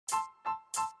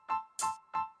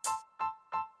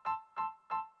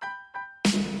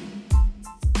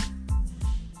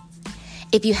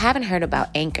If you haven't heard about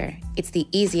Anchor, it's the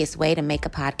easiest way to make a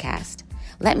podcast.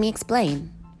 Let me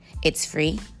explain. It's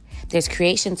free. There's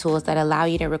creation tools that allow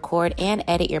you to record and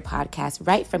edit your podcast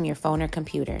right from your phone or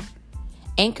computer.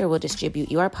 Anchor will distribute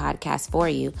your podcast for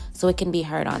you so it can be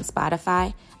heard on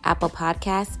Spotify, Apple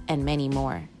Podcasts, and many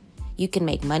more. You can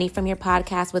make money from your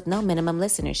podcast with no minimum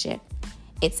listenership.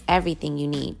 It's everything you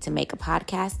need to make a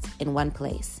podcast in one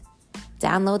place.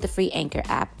 Download the free Anchor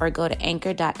app or go to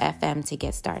anchor.fm to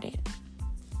get started.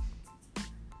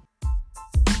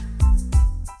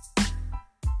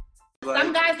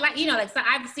 Some guys so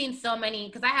I've seen so many,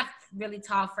 because I have really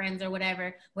tall friends or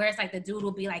whatever, where it's like the dude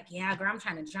will be like, yeah, girl, I'm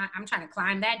trying to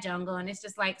climb that jungle. And it's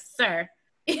just like, sir,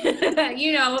 like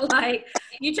you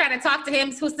trying to talk to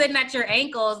him who's sitting at your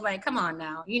ankles, like, come on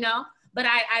now, But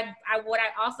I what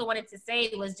I also wanted to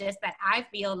say was just that I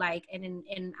feel like, and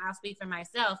I'll speak for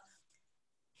myself,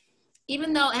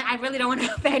 even though, and I really don't want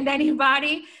to offend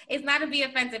anybody, it's not to be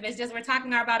offensive. It's just we're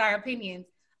talking about our opinions.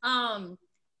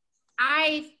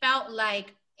 I felt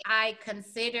like I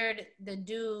considered the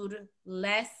dude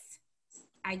less,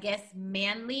 I guess,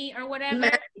 manly or whatever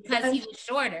because he was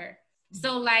shorter.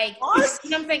 So like,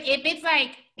 you know what I'm saying? If it's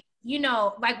like,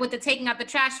 like with the taking out the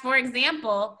trash, for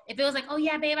example, if it was like, oh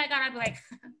yeah, babe, I got it, I'd be like,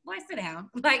 boy, sit down.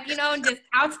 Like, and just,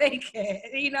 I'll take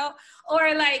it,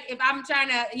 Or like, if I'm trying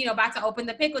to, about to open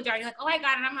the pickle jar, you're like, oh, I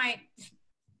got it. I'm like,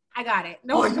 I got it.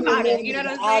 No one got it. You know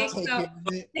what I'm saying? So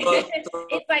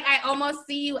it's like I almost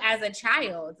see you as a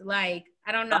child. Like,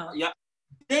 I don't know. Yeah.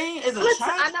 Thing is a child.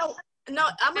 I know. No,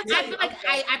 I'm gonna tell you. I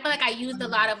feel like I used a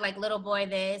lot of like little boy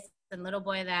this and little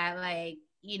boy that, like,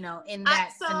 in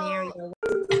that scenario.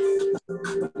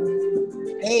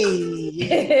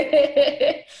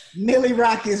 Hey, Millie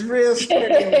Rock is real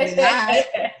scary.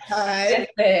 All right.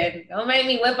 Listen, don't make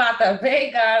me whip out the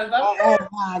big guns.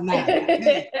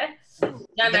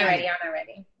 Y'all not ready.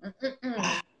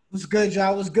 What's good,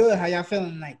 y'all? What's good? How y'all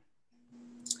feeling tonight?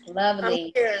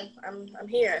 Lovely. I'm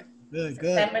here. Good.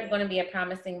 September's going to be a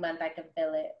promising month. I can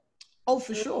feel it. Oh,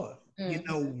 for sure. You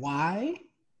know why?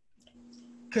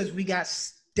 Because we got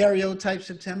Stereotype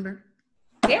September.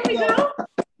 There we go. You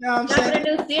know what I'm saying? A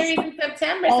new series in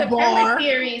September. September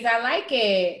series. I like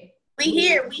it. We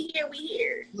here.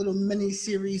 Little mini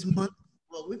series month.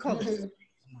 Well, we call it series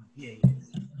month.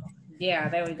 Yeah,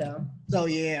 there we go. So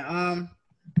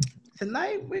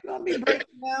tonight we're gonna be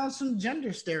breaking down some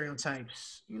gender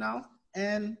stereotypes,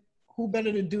 and who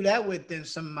better to do that with than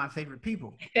some of my favorite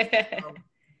people?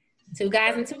 Two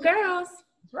guys and two girls.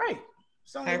 That's right.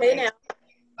 So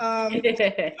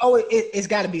it's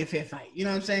got to be a fair fight. You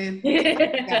know what I'm saying?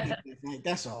 It's gotta be a fair fight,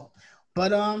 that's all.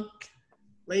 But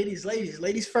ladies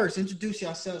first. Introduce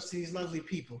yourselves to these lovely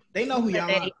people. They know who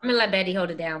y'all are. I'm gonna let Betty hold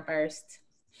it down first.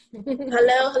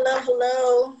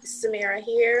 Hello. Samira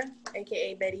here,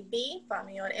 aka Betty B. Follow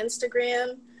me on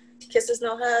Instagram. Kisses,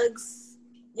 no hugs.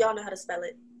 Y'all know how to spell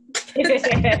it.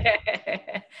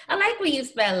 I like when you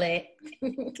spell it.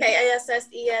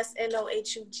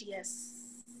 KASSESNOHUGS.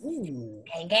 Ooh.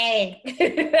 Gang.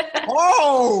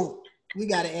 Oh, we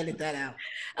gotta edit that out.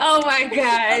 Oh my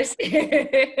gosh.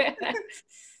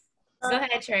 Go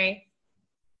ahead, Trey.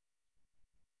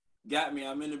 Got me.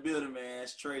 I'm in the building, man.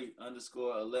 It's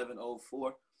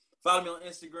Trey_1104. Follow me on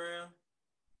Instagram.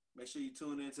 Make sure you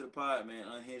tune into the pod, man.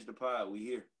 Unhinge the pod. We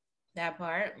here. That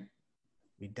part.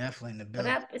 We definitely in the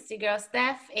building. What up? It's your girl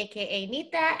Steph, aka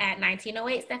Nita at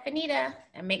 1908 Stephanita.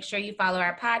 And make sure you follow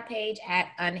our pod page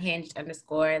at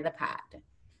unhinged_the pod.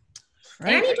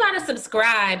 Right. And I need y'all to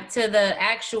subscribe to the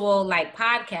actual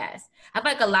podcast. I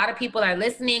feel like a lot of people are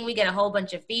listening. We get a whole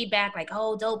bunch of feedback, like,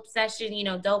 oh, dope session,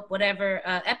 dope whatever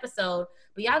episode.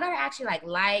 But y'all gotta actually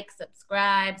like,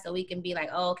 subscribe, so we can be like,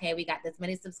 oh, okay, we got this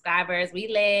many subscribers. We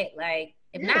lit. Like,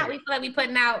 if not, we feel like we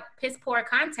putting out piss poor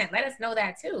content. Let us know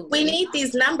that too. We need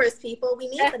these numbers, people. We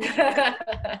need the numbers.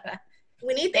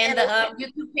 We need the and the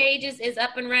YouTube page is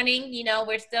up and running.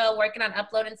 We're still working on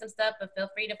uploading some stuff, but feel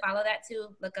free to follow that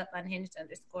too. Look up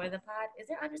unhinged_the pod. Is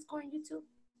there underscore in YouTube?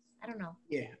 I don't know.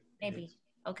 Yeah. Maybe.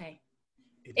 Okay.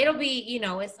 It'll be,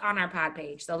 it's on our pod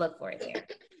page, so look for it there.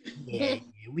 Yeah,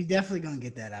 we definitely gonna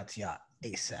get that out to y'all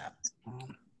ASAP.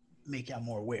 Make y'all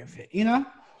more aware of it,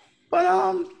 But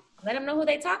let them know who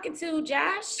they talking to,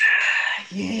 Josh.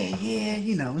 Yeah,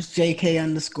 it's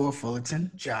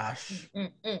JK_Fullerton, Josh.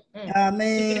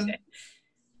 Man.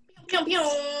 Pew, pew.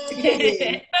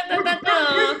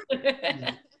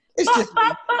 It's just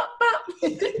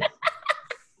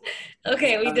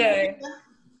okay, we done.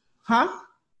 Huh?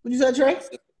 What you said, Trey?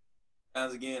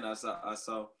 Once again, I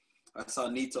saw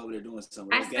Nita over there doing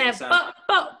something. I said,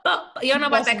 you don't know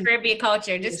about that Caribbean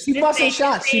culture. She busting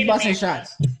shots.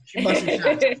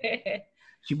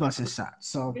 She busting shots.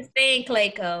 So just stay in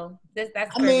Clayco. That's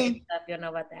Caribbean stuff. You'll know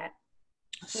about that.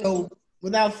 So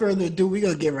without further ado, we're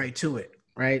gonna get right to it,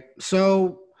 right?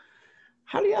 So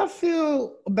how do y'all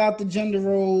feel about the gender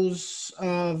roles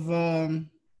of the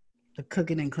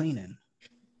cooking and cleaning?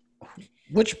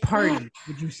 Which party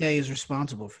would you say is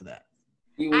responsible for that?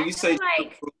 When you say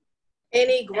like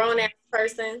any grown ass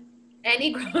person.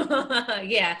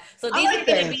 Yeah. So these are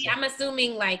gonna be, I'm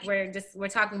assuming like we're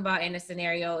talking about in a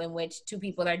scenario in which two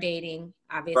people are dating,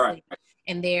 obviously, right,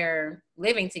 and they're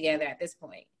living together at this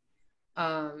point.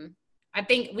 I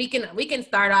think we can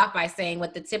start off by saying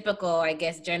what the typical, I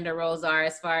guess, gender roles are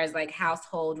as far as like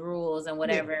household rules and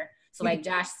whatever. Yeah. So like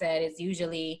Josh said, it's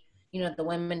usually, the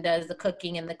women does the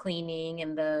cooking and the cleaning,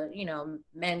 and the,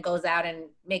 men goes out and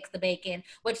makes the bacon,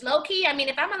 which low key, I mean,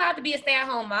 if I'm allowed to be a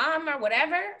stay-at-home mom or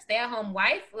whatever, stay-at-home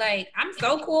wife, like I'm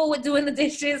so cool with doing the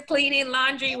dishes, cleaning,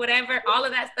 laundry, whatever, all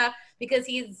of that stuff, because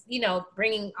he's,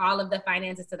 bringing all of the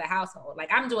finances to the household. Like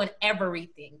I'm doing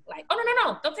everything. Like, oh,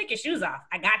 no, don't take your shoes off.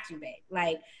 I got you, babe.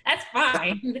 Like, that's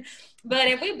fine. But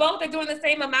if we both are doing the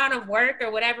same amount of work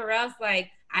or whatever else,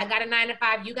 like I got a 9 to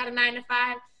 5, you got a 9 to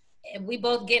 5, and we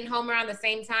both getting home around the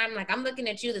same time, like I'm looking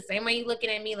at you the same way you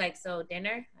looking at me, like, so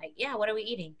dinner? Like, yeah, what are we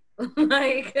eating?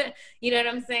 Like, you know what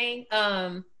I'm saying?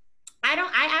 I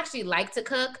actually like to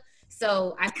cook,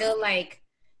 so I feel like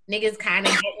niggas kind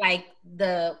of get like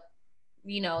the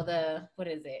what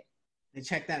is it? You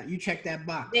check that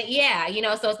box. Yeah,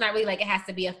 so it's not really like it has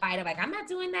to be a fight of like, I'm not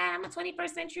doing that, I'm a 21st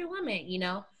century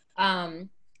woman,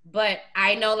 but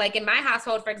I know like in my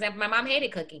household, for example, my mom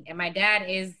hated cooking, and my dad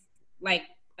is like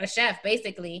a chef,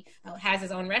 basically, has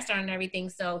his own restaurant and everything,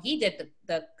 so he did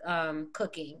the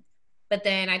cooking. But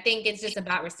then I think it's just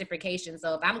about reciprocation.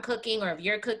 So if I'm cooking or if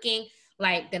you're cooking,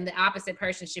 like, then the opposite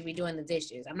person should be doing the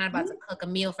dishes. I'm not about to cook a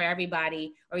meal for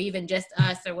everybody or even just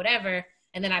us or whatever,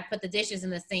 and then I put the dishes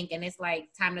in the sink and it's like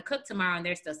time to cook tomorrow and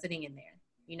they're still sitting in there,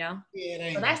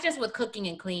 Yeah, so that's just with cooking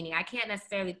and cleaning. I can't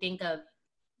necessarily think of,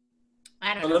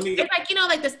 I don't know. It's like,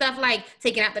 like the stuff like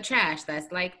taking out the trash.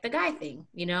 That's like the guy thing,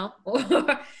 Or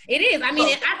it is. I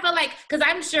mean, I feel like, because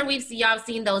I'm sure y'all have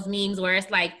seen those memes where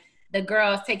it's like the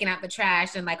girl's taking out the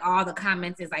trash and like all the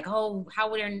comments is like, oh, why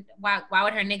would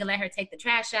her nigga let her take the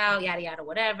trash out? Yada, yada,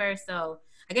 whatever. So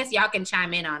I guess y'all can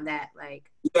chime in on that. Like,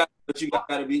 but you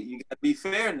gotta be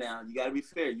fair now. You gotta be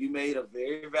fair. You made a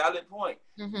very valid point.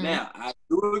 Mm-hmm. Now, I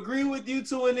do agree with you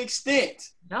to an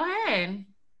extent. Go ahead.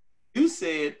 You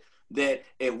said that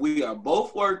if we are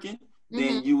both working,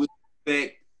 then you would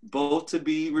expect both to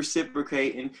be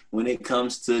reciprocating when it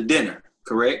comes to dinner,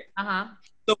 correct? Uh-huh.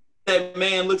 So that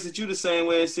man looks at you the same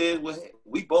way and says, well,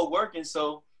 we both working,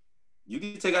 so you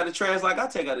can take out the trash like I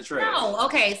take out the trash. No,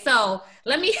 okay, so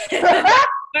let me,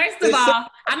 first of all,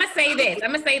 I'm going to say this,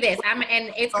 and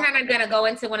it's kind of going to go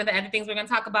into one of the other things we're going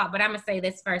to talk about, but I'm going to say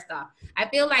this first off. I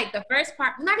feel like the first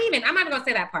part, I'm not even going to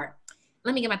say that part.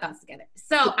 Let me get my thoughts together.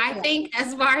 So I think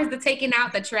as far as the taking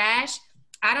out the trash,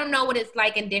 I don't know what it's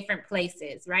like in different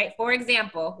places, right? For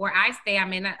example, where I stay,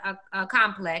 I'm in a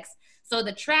complex. So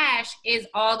the trash is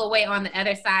all the way on the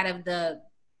other side of the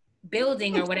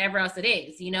building or whatever else it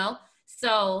is,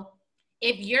 So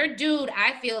if your dude,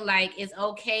 I feel like, is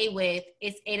okay with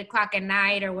it's 8:00 at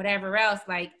night or whatever else,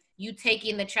 like you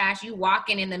taking the trash, you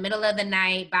walking in the middle of the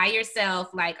night by yourself,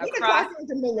 like across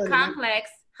the complex.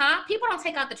 Huh? People don't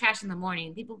take out the trash in the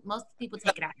morning. Most people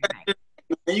take it out at night.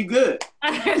 Are you good?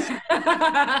 If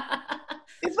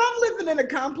I'm living in a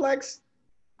complex,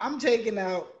 I'm taking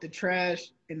out the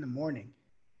trash in the morning.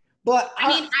 But I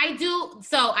mean, I do.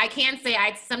 So I can say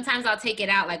sometimes I'll take it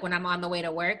out like when I'm on the way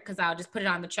to work, because I'll just put it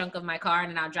on the trunk of my car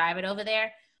and then I'll drive it over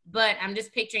there. But I'm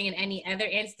just picturing in any other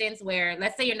instance where,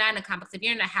 let's say you're not in a complex, if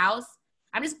you're in a house,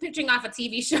 I'm just picturing off of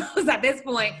TV shows at this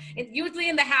point. It's usually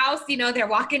in the house, they're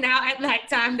walking out at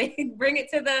nighttime. They bring it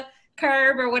to the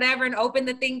curb or whatever and open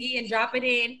the thingy and drop it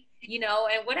in,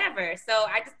 and whatever. So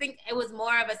I just think it was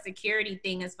more of a security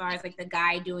thing as far as like the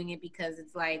guy doing it, because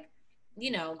it's like,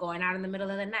 going out in the middle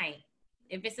of the night.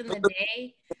 If it's in the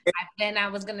day, then I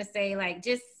was going to say like,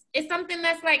 just, it's something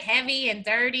that's like heavy and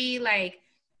dirty. Like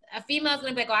a female's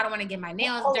going to be like, oh, I don't want to get my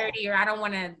nails dirty, or I don't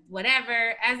want to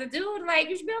whatever. As a dude, like,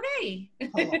 you should be okay.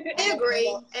 I agree.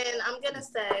 And I'm going to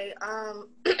say,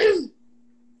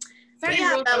 certain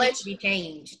rules need to be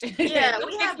changed. Yeah,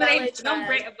 we have valet trash. Don't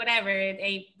break whatever. It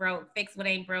ain't broke. Fix what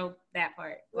ain't broke. That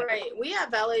part. Whatever. Right. We have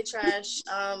valet trash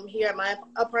here at my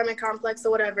apartment complex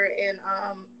or whatever, and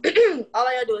all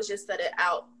I gotta do is just set it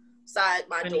outside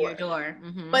my door. Your door.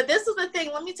 Mm-hmm. But this is the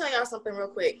thing. Let me tell y'all something real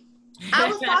quick. I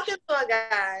was talking to a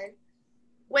guy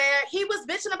where he was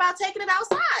bitching about taking it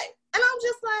outside, and I'm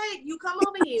just like, you come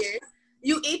over here,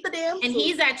 You eat the damn food. And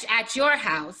he's at your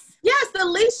house. Yes, the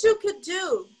least you could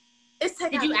do is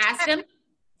take. Did you ask him?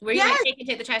 Were you like,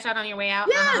 take the trash out on your way out?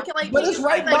 Yeah, like, but it's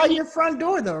right by your front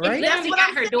door, though, right? It's literally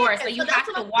at her door, so you have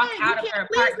to walk out of her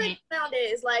apartment.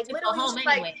 Nowadays, like to literally, go home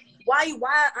like, anyway. why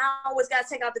I always gotta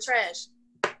take out the trash?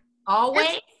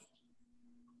 Always.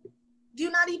 Do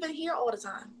you not even hear all the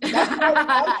time?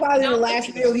 That was probably the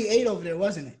last meal he ate over there,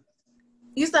 wasn't it?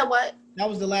 You said what? That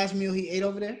was the last meal he ate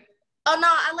over there? Oh no,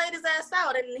 I laid his ass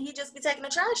out and he just be taking the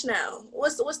trash now.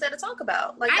 What's there to talk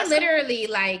about? Like I literally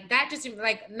like that, just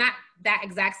like not that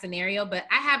exact scenario, but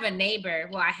I have a neighbor.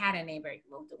 Well, I had a neighbor, he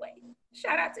moved away.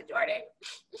 Shout out to Jordan.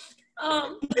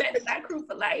 That crew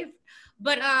for life.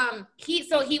 But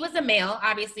he was a male,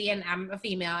 obviously, and I'm a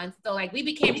female, and so like we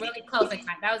became really close. Like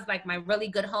that was like my really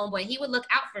good homeboy. He would look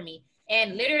out for me.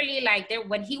 And literally, like,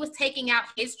 when he was taking out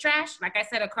his trash, like I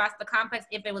said, across the complex,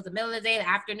 if it was the middle of the day, the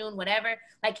afternoon, whatever,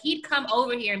 like, he'd come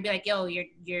over here and be like, yo,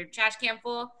 your trash can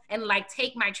full, and, like,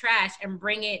 take my trash and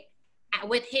bring it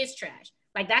with his trash.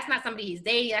 Like, that's not somebody he's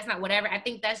dating. That's not whatever. I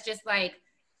think that's just, like,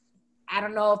 I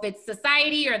don't know if it's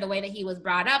society or the way that he was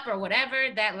brought up or whatever,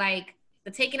 that, like,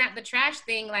 the taking out the trash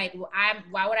thing, like,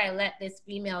 why would I let this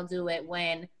female do it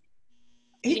when...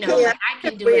 You know, I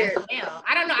can do it as a male.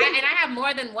 I don't know. And I have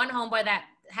more than one homeboy that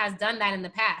has done that in the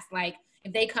past. Like,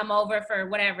 if they come over for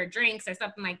whatever drinks or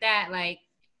something like that, like,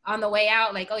 on the way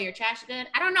out, like, oh, your trash good?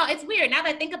 I don't know. It's weird. Now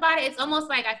that I think about it, it's almost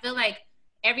like I feel like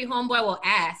every homeboy will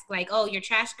ask, like, oh, your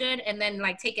trash good? And then,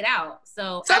 like, take it out.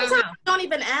 So, sometimes they don't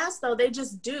even ask, though. They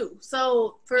just do.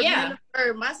 So, for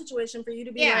my situation, for you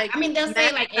to be like... I mean, they'll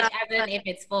say, like, if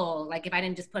it's full. Like, if I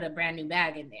didn't just put a brand new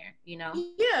bag in there, you know?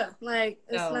 Yeah. Like,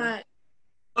 it's not...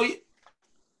 Oh, yeah.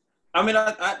 I mean,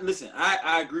 I listen.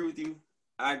 I agree with you.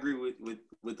 I agree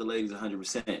with the ladies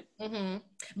 100%. Mm-hmm.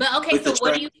 But okay, so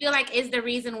what do you feel like is the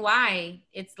reason why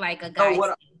it's like a guy?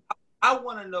 I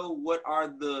want to know what are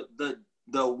the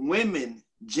women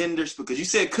genders, because you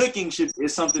said cooking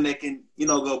is something that can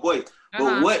go boys.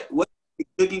 But what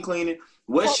cooking, cleaning?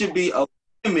 What should be a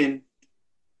women?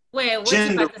 Wait, what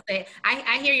you about to say?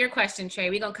 I hear your question, Trey.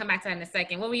 We're gonna come back to that in a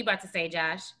second. What were you about to say,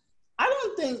 Josh? I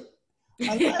don't think.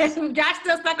 Josh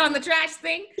still stuck on the trash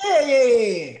thing?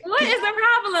 Yeah. What is the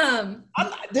problem?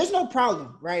 There's no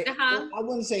problem, right? I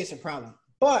wouldn't say it's a problem,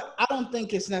 but I don't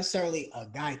think it's necessarily a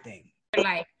guy thing.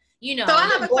 Like, So I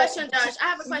have a question, Josh. I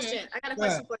have a question. I got a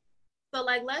question for you. So,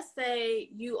 like, let's say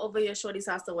you over your shorty's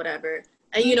house or whatever,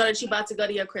 and you know that you're about to go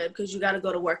to your crib because you got to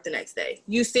go to work the next day.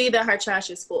 You see that her trash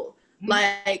is full.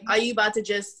 Like, are you about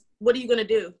to what are you going to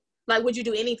do? Like, would you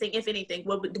do anything, if anything?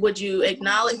 Would you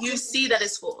acknowledge? You see that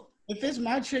it's full. If it's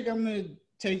my chick, I'm gonna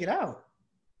take it out.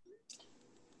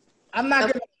 I'm not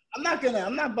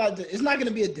about to. It's not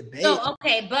gonna be a debate. So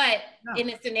okay, but in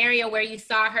a scenario where you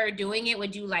saw her doing it,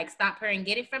 would you like stop her and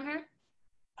get it from her?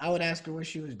 I would ask her what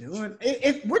she was doing.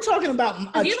 If we're talking about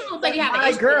my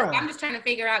girl, I'm just trying to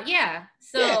figure out. Yeah.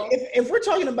 So if we're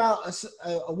talking about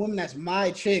a woman that's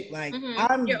my chick, like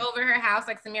you're over her house,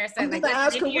 like Samira said, like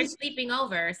maybe you're sleeping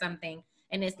over or something.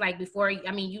 And it's like before,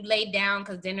 you laid down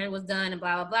because dinner was done and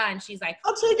blah, blah, blah. And she's like,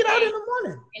 I'll take it out in the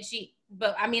morning. And she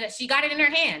got it in her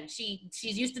hand. She's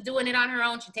used to doing it on her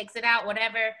own. She takes it out,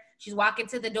 whatever. She's walking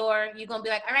to the door. You're going to be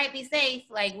like, all right, be safe.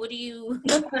 Like, what do you,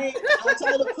 like,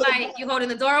 you holding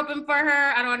the door open for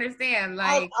her? I don't understand.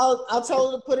 Like, I'll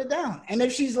tell her to put it down. And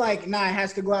if she's like, nah, it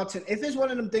has to go out if it's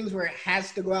one of them things where it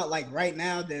has to go out like right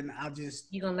now, then I'll just.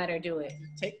 You're going to let her do it.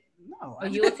 No. Or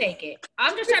you'll take it.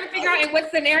 I'm just trying to figure out in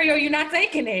what scenario you're not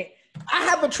taking it. I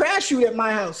have a trash chute at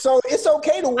my house, so it's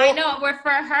okay to walk. I know, but for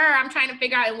her, I'm trying to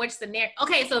figure out in which scenario.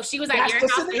 Okay, so if she was at your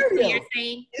house, you're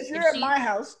saying if you're at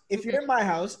my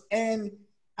house, and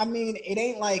I mean, it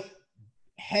ain't like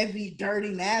heavy, dirty,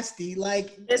 nasty.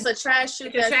 Like it's a trash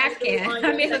chute. It's a trash can.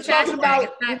 I mean, it's a trash bag.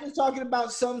 We're just talking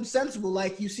about something sensible.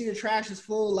 Like you see the trash is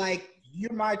full. Like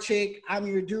you're my chick, I'm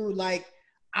your dude. Like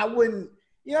I wouldn't.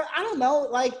 I don't know.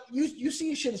 Like you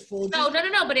see shit is full. No.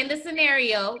 But in this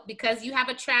scenario, because you have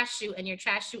a trash chute and your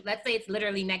trash chute, let's say it's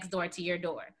literally next door to your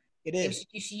door. It is.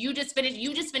 You just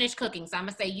finished cooking. So I'm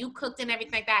gonna say you cooked and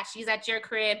everything like that. She's at your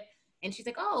crib and she's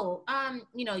like, oh,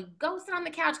 go sit on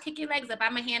the couch, kick your legs up.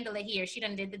 I'ma handle it here. She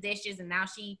done did the dishes and now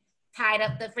she tied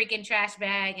up the freaking trash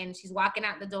bag and she's walking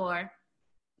out the door.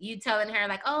 You telling her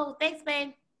like, oh, thanks,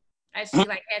 babe. As she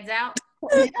like heads out.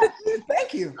 Yeah,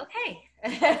 thank you. Okay.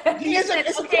 It's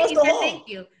okay, you said thank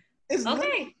you. It's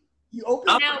okay. You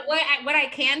open now what I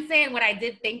can say and what I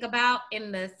did think about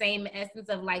in the same essence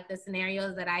of like the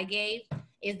scenarios that I gave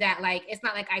is that like it's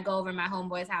not like I go over my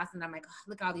homeboy's house and I'm like, oh,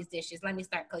 look at all these dishes. Let me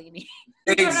start cleaning.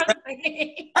 You know what I'm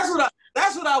saying?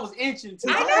 That's what I was inching to.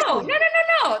 I know.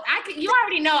 No. You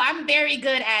already know I'm very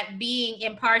good at being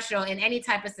impartial in any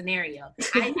type of scenario.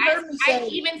 I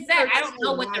even said I don't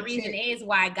know what the reason is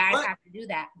why guys have to do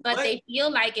that, but they feel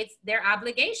like it's their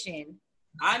obligation.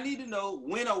 I need to know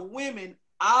when a woman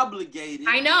obligated.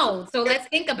 I know. So let's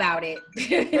think about it.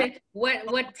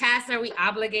 What tasks are we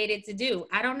obligated to do?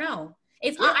 I don't know.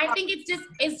 I think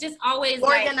it's just always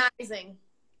organizing.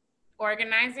 But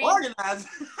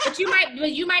you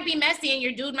might be messy and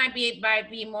your dude might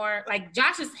be more like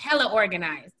Josh is hella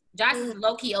organized. Josh is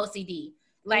low-key OCD.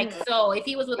 Like so if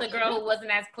he was with a girl who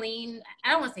wasn't as clean,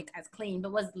 I don't want to say as clean,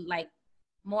 but was like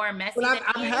more messy. But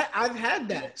I've had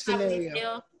that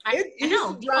scenario. I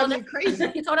know. Drives me crazy.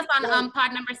 He told us on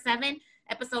pod number 7,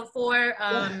 episode 4,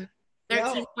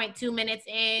 13.2 minutes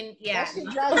in. Yeah. That shit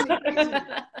drives me crazy.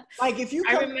 Like if you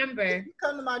I remember. If you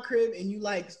come to my crib and you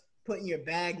like putting your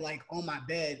bag like on my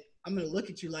bed, I'm gonna look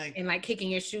at you like and like kicking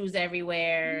your shoes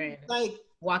everywhere and like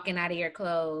walking out of your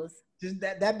clothes. Just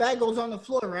that bag goes on the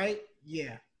floor, right?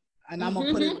 Yeah. And I'm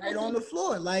gonna put it right on the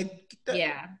floor. Like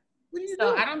yeah. What are you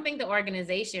doing? So I don't think the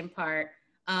organization part.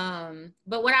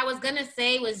 But what I was gonna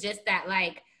say was just that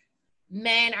like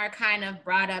men are kind of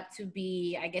brought up to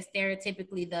be, I guess,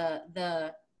 stereotypically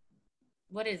the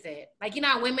what is it? Like, you know,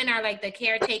 how women are like the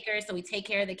caretakers, so we take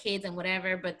care of the kids and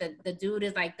whatever, but the dude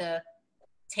is like the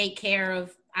take care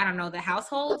of, I don't know, the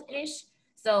household-ish.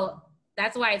 So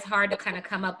that's why it's hard to kind of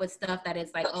come up with stuff that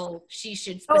it's like, oh, she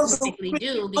should specifically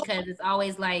do, because it's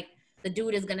always like the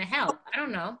dude is gonna help. I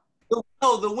don't know.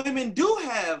 No, the women do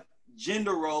have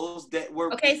gender roles that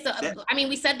were okay. So I mean,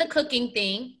 we said the cooking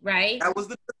thing, right? That was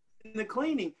the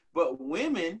cleaning, but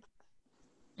women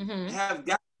have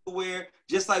got to where,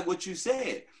 just like what you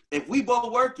said, if we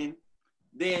both working,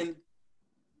 then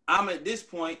I'm at this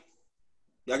point.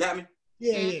 Y'all got me?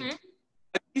 Yeah. Yeah.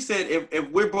 He said, if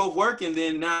we're both working,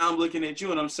 then now I'm looking at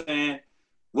you and I'm saying,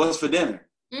 what's for dinner?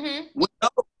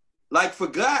 Like for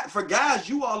guys,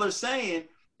 you all are saying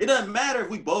it doesn't matter if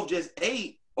we both just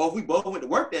ate or if we both went to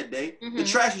work that day. The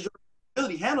trash is your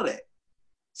responsibility. Handle that.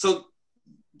 So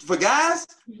for guys,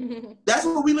 that's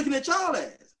what we're looking at y'all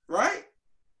as, right?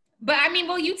 But I mean,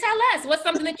 well, you tell us what's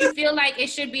something that you feel like it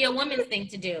should be a woman's thing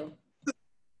to do.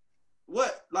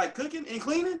 What, like cooking and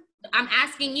cleaning? I'm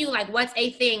asking you, like, what's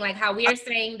a thing, like how we are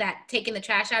saying that taking the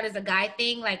trash out is a guy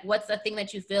thing. Like, what's the thing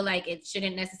that you feel like it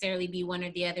shouldn't necessarily be one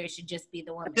or the other? It should just be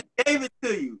the woman. I just gave it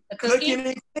to you. The cooking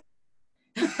and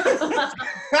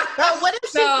what if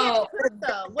she can't cook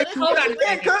though? What if hold on she a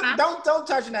second, Don't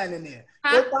touch nothing in there.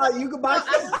 You can buy. I'm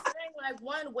just saying, like,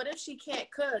 one, what if she can't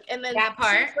cook, and then that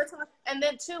part, and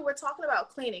then 2, we're talking about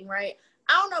cleaning, right?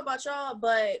 I don't know about y'all,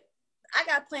 but I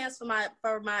got plans for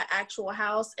my actual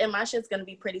house, and my shit's gonna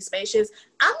be pretty spacious.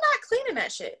 I'm not cleaning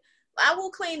that shit. I will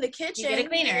clean the kitchen. You get a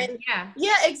cleaner.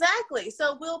 Yeah, exactly.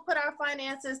 So we'll put our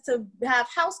finances to have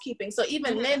housekeeping. So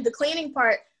even then, the cleaning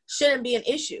part shouldn't be an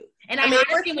issue. And I mean,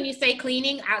 honestly, when you say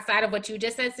cleaning, outside of what you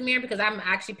just said, Samira, because I'm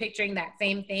actually picturing that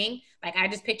same thing. Like, I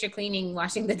just picture cleaning,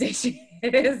 washing the dishes.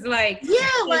 Like, yeah,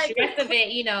 like the rest of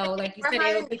it, you know, like you said,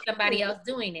 it would be somebody else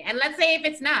doing it. And let's say if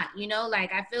it's not, you know,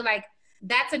 like, I feel like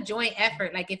that's a joint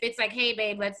effort. Like, if it's like, hey,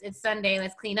 babe, it's Sunday,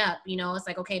 let's clean up. You know, it's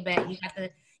like, okay, bet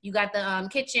you got the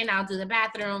kitchen, I'll do the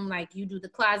bathroom. Like, you do the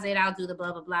closet, I'll do the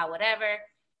blah blah blah, whatever.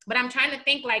 But I'm trying to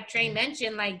think, like Trey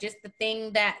mentioned, like just the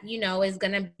thing that, you know, is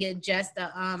going to be just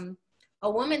a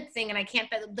woman's thing. And I can't,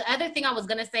 the other thing I was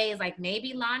going to say is like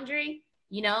maybe laundry,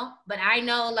 you know, but I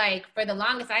know like for the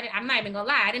longest, I'm not even going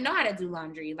to lie. I didn't know how to do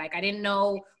laundry. Like I didn't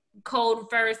know code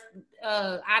first.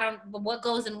 What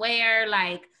goes in where,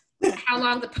 like how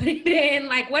long to put it in,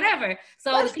 like whatever.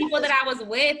 So the people that I was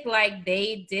with, like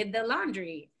they did the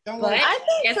laundry. But I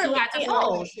think guess who had to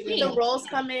the roles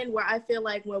come in where I feel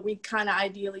like where we kind of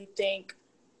ideally think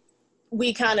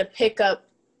we kind of pick up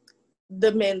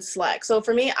the men's slack. So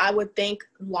for me, I would think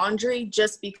laundry,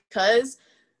 just because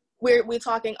we're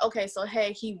talking, okay, so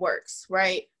hey, he works,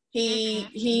 right?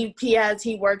 He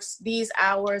works these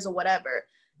hours or whatever.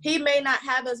 He may not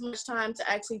have as much time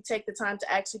to actually take the time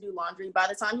to actually do laundry. By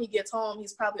the time he gets home,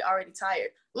 he's probably already tired.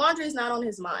 Laundry is not on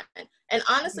his mind. And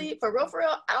honestly, for real,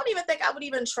 I don't even think I would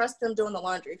even trust him doing the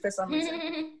laundry for some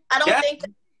reason. I don't think.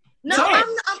 No,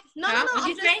 I'm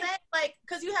just saying, like,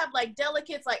 because you have like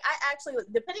delicates. Like, I actually,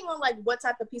 depending on like what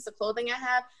type of piece of clothing I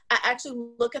have, I actually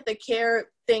look at the care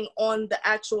thing on the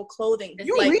actual clothing.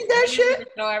 You like, read that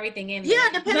shit? Throw everything in. Yeah,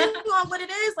 depending on what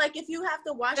it is. Like, if you have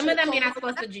to wash. Some of them you're not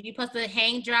supposed to. You're supposed to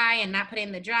hang dry and not put it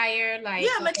in the dryer. Like,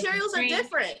 yeah, materials are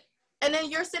different. And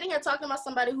then you're sitting here talking about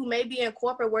somebody who may be in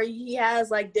corporate where he has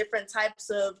like different types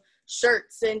of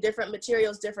shirts and different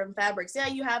materials, different fabrics. Yeah,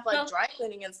 you have like dry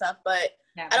cleaning and stuff, but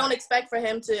I don't expect for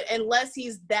him to, unless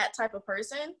he's that type of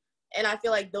person. And I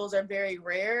feel like those are very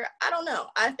rare. I don't know.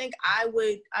 I think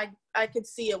I could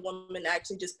see a woman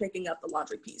actually just picking up the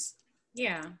laundry piece.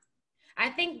 Yeah. I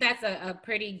think that's a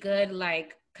pretty good,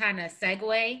 like, kind of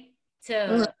segue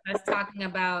to us talking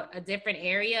about a different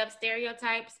area of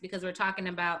stereotypes, because we're talking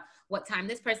about what time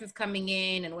this person's coming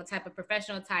in and what type of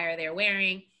professional attire they're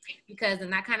wearing, because then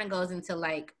that kind of goes into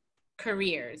like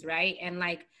careers, right? And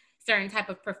like certain type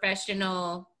of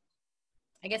professional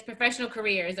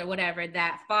careers or whatever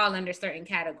that fall under certain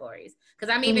categories.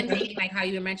 Because I'm even thinking like how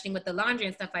you were mentioning with the laundry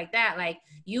and stuff like that, like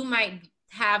you might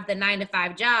have the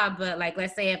 9-to-5 job, but like,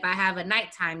 let's say if I have a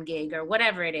nighttime gig or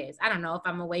whatever it is, I don't know, if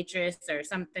I'm a waitress or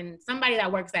somebody that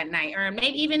works at night, or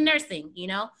maybe even nursing, you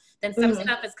know, then some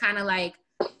stuff is kind of like,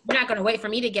 you're not going to wait for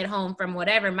me to get home from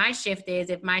whatever my shift is.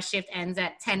 If my shift ends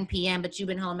at 10 p.m., but you've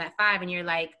been home at 5 and you're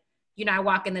like, you know, I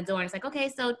walk in the door and it's like, okay,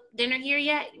 so dinner here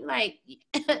yet? Like,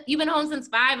 you've been home since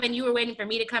 5 and you were waiting for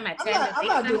me to come at 10. I'm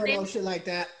not doing no shit like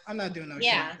that. I'm not doing no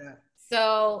shit like that.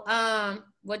 So,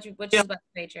 what you about to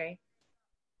say, Trey?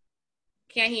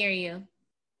 Can't hear you.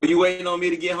 Are you waiting on me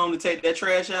to get home to take that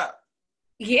trash out?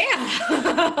 Yeah.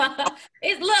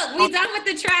 Look, we done with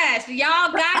the trash.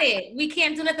 Y'all got it. We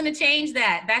can't do nothing to change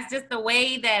that. That's just the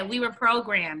way that we were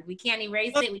programmed. We can't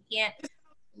erase it. We can't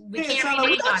renege on it.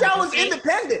 We thought y'all was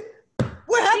independent.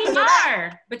 What happened to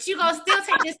that? But you gonna still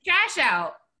take this trash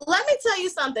out. Let me tell you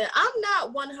something. I'm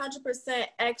not 100%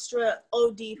 extra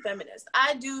OD feminist.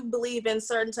 I do believe in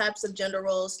certain types of gender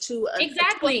roles too.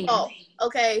 Exactly.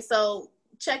 Okay, so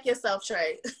check yourself,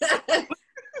 Trey.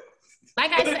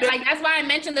 Like I said, like that's why I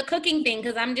mentioned the cooking thing,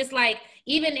 because I'm just like,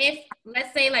 even if,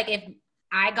 let's say, like if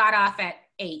I got off at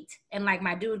 8 and like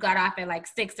my dude got off at like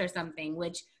 6 or something,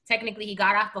 which technically he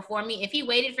got off before me. If he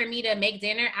waited for me to make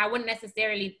dinner, I wouldn't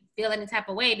necessarily feel any type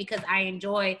of way, because I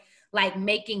enjoy like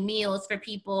making meals for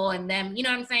people and them, you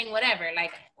know what I'm saying? Whatever,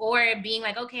 like, or being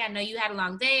like, okay, I know you had a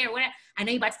long day or whatever. I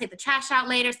know you about to take the trash out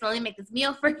later, so let me make this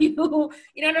meal for you.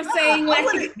 You know what I'm saying?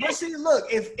 But see, look,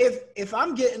 if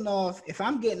I'm getting off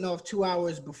 2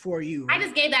 hours before you, right? I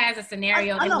just gave that as a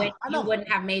scenario in which you wouldn't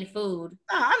have made food.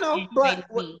 I know, but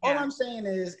all I'm saying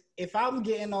is, if I'm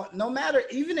getting off, no matter,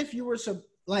 even if you were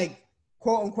like,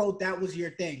 quote unquote, that was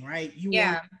your thing, right? You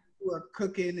were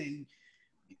cooking, and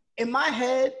in my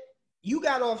head, you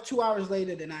got off 2 hours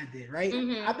later than I did, right?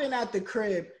 I've been at the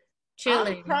crib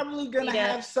chilling. I'm probably gonna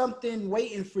have something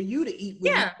waiting for you to eat.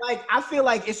 Like, I feel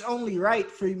like it's only right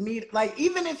for me. Like,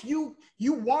 even if you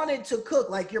wanted to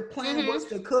cook, like your plan was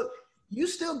to cook, you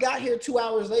still got here 2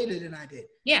 hours later than I did.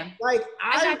 Yeah. Like,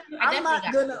 I'm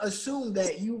not gonna assume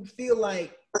that you feel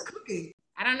like cooking.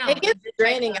 I don't know. It gets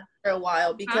draining after a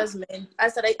while, because men, I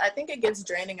think it gets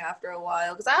draining after a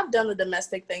while, because I've done the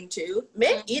domestic thing too.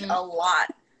 Men eat a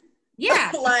lot.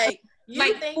 Yeah. Like, you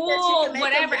like think full, that you can make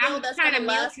whatever. a meal that's trying gonna to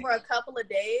last for a couple of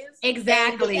days.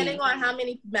 Exactly. And depending on how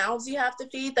many mouths you have to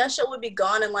feed, that shit would be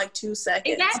gone in like 2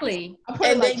 seconds. Exactly.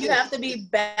 And then you have to be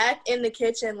back in the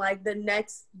kitchen like the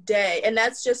next day. And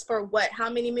that's just for what? How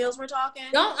many meals we're talking?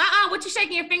 Don't, what you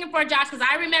shaking your finger for, Josh? Because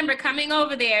I remember coming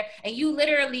over there and you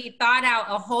literally thawed out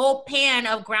a whole pan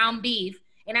of ground beef.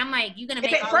 And I'm like, you gonna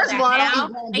make all of that now?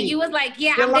 And you was like,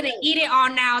 yeah, I'm gonna eat it all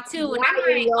now too. And I'm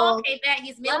like, okay, bet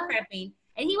he's meal prepping.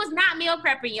 And he was not meal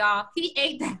prepping, y'all. He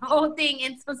ate that whole thing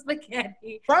in some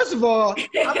spaghetti. First of all,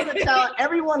 I'm gonna tell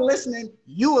everyone listening,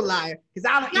 you a liar, because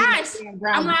I don't eat ground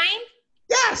beef. I'm lying?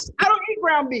 Yes, I don't eat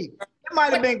ground beef. It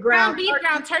might have been ground beef,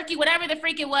 ground turkey, whatever the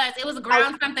freak it was. It was a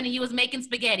ground something, and you was making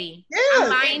spaghetti. Yeah, I'm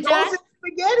lying, Josh?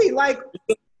 Spaghetti, like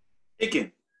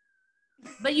chicken.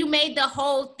 But you made the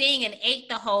whole thing and ate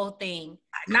the whole thing.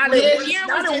 Not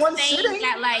in one sitting.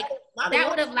 That, like, that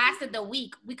would have lasted the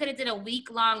week. We could have did a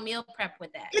week-long meal prep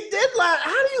with that. It did last.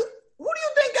 Who do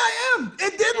you think I am?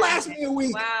 It did last me a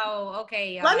week. Wow.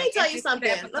 Okay, y'all. Let me tell you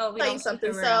something. So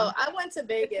I went to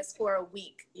Vegas for a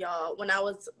week, y'all, when I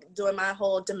was doing my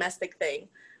whole domestic thing.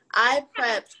 I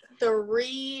prepped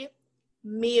 3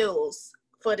 meals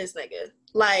for this nigga.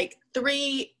 Like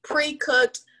 3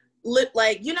 pre-cooked,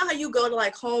 like, you know how you go to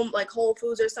like Whole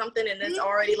Foods or something, and it's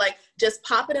already like, just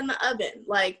pop it in the oven.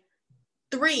 Like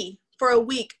 3 for a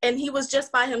week, and he was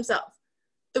just by himself.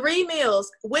 3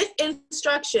 meals with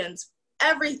instructions,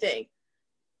 everything.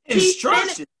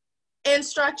 Instructions.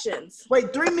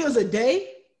 Wait, 3 meals a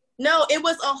day? No, it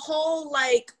was a whole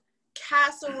like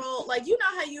casserole. Like, you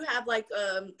know how you have like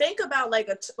think about like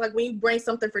like when you bring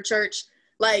something for church,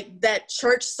 like that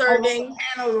church serving.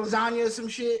 Lasagna or some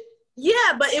shit.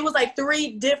 Yeah, but it was like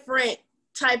 3 different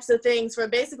types of things for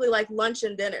basically like lunch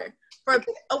and dinner for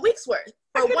a week's worth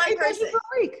for one person.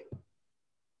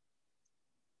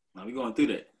 Now we going through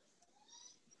that.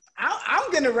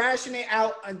 I'm gonna ration it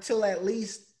out until at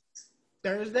least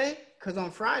Thursday, because on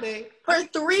Friday for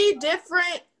 3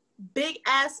 different big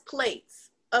ass plates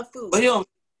of food. But he on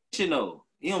vacation though.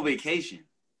 He on vacation.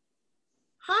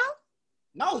 Huh?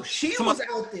 No, she was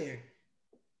out there.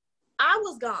 I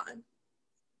was gone.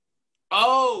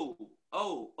 Oh,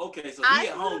 okay. So he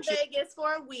at home. I flew to Vegas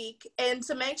for a week, and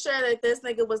to make sure that this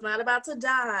nigga was not about to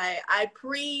die, I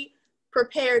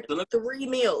prepared 3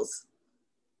 meals.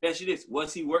 Yeah, she did.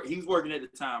 Was he work? He was working at the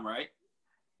time, right?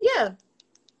 Yeah.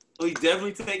 So he's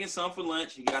definitely taking some for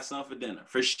lunch. He got some for dinner,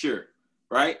 for sure,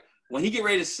 right? When he get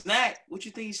ready to snack, what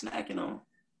you think he's snacking on?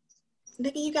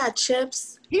 Nigga, you got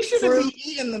chips. He shouldn't be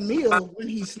eating the meal when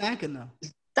he's snacking though.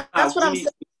 That's what I'm saying.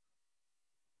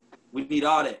 We need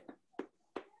all that.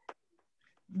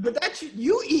 But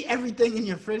you eat everything in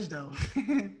your fridge though.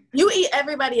 You eat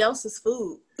everybody else's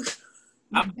food.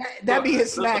 That'd be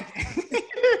his snack.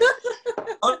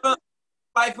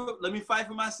 Let me fight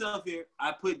for myself here.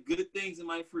 I put good things in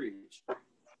my fridge.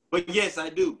 But yes, I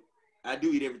do. I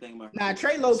do eat everything in my fridge. Nah,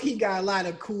 Trey low-key got a lot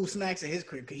of cool snacks in his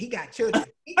crib because he got children.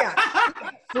 He got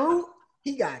fruit.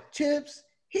 He got chips.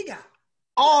 He got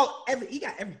he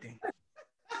got everything.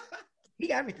 He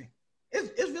got everything.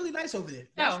 It's really nice over there.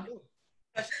 No. Let me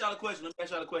ask y'all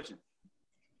a question.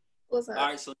 What's up? All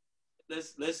right, so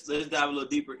let's dive a little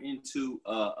deeper into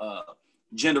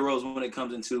gender roles when it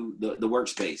comes into the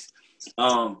workspace.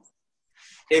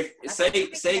 If say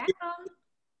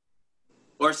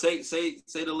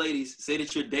the ladies say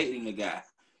that you're dating a guy,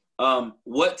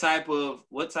 what type of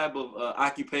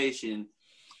occupation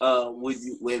would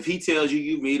you, if he tells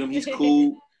you meet him, he's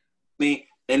cool,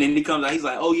 and then he comes out, he's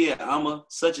like, oh yeah, I'm a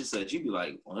such and such. You'd be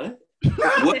like, what?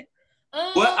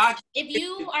 If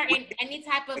you are in any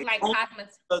type of like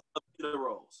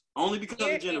roles, only because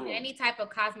of gender roles. Any type of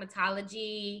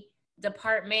cosmetology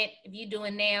department, if you're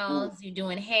doing nails, you're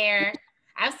doing hair.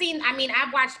 I've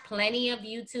watched plenty of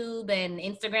YouTube and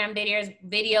Instagram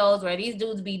videos where these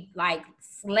dudes be like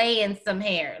slaying some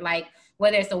hair, like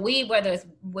whether it's a weave, whether it's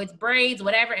with braids,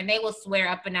 whatever, and they will swear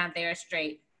up and down they're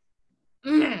straight.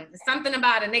 Something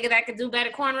about a nigga that could do better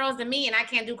cornrows than me, and I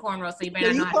can't do cornrows, so you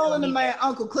better you calling him man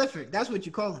Uncle Clifford. That's what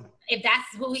you call him. If that's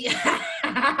who we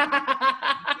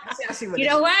I see what you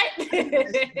know what?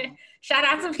 Shout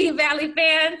out to P Valley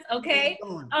fans, okay?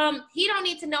 He don't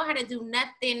need to know how to do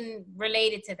nothing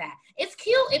related to that. It's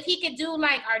cute if he could do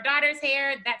like our daughter's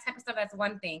hair, that type of stuff, that's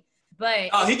one thing. But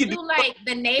he could do like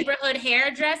the neighborhood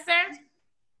hairdresser,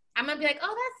 I'm gonna be like,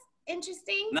 oh, that's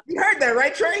interesting. You heard that,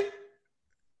 right, Trey?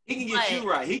 He can get you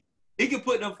right. He can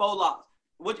put them faux locks.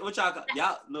 What y'all call?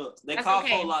 Y'all look. They call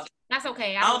faux locks. That's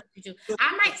okay. I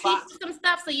might teach you some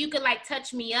stuff so you could like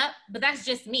touch me up, but that's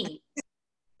just me.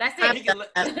 That's it.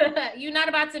 You're not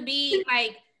about to be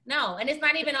like no, and it's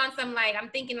not even on some like I'm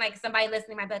thinking like somebody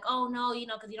listening might be like, oh no,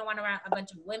 because you don't want a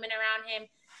bunch of women around him.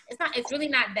 It's not. It's really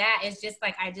not that. It's just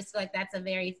like I just feel like that's a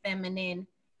very feminine.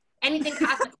 Anything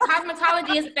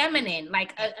cosmetology is feminine.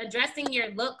 Like addressing your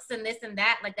looks and this and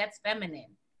that, like that's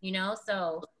feminine.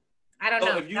 So I don't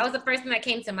know. That was the first thing that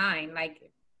came to mind. Like,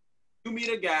 you meet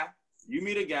a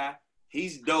guy.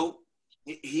 He's dope.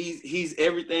 He's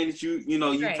everything that you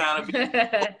right. Kind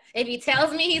of. If he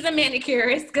tells me he's a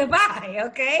manicurist, goodbye.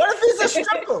 Okay. What if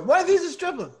he's a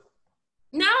stripper?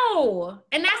 No,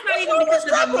 and that's not even because of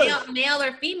the male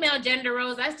or female gender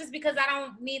roles. That's just because I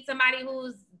don't need somebody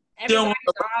who's everybody's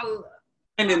all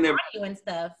and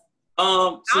stuff.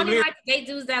 I don't even like gay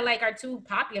dudes that like are too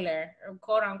popular or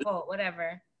quote unquote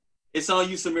whatever. It's on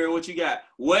you, Samira. What you got?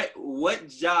 What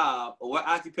job or what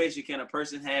occupation can a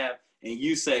person have and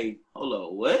you say, hold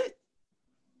on, what?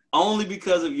 Only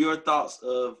because of your thoughts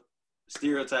of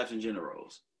stereotypes and gender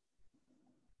roles.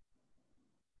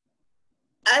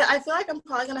 I feel like I'm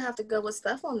probably gonna have to go with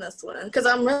Steph on this one because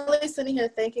I'm really sitting here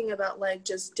thinking about like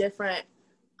just different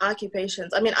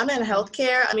occupations. I mean, I'm in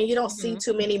healthcare. I mean, you don't see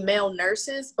too many male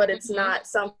nurses, but it's not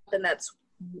something that's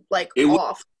like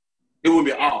off. It would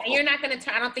be off. And you're not gonna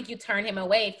I don't think you turn him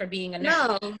away for being a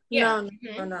nurse.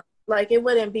 No. Like it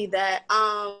wouldn't be that.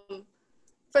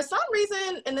 For some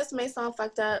reason, and this may sound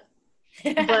fucked up,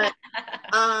 but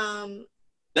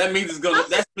that means it's gonna.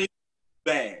 That means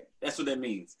bad. That's what that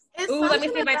means. Let me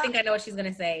see if I think I know what she's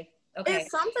gonna say. Okay.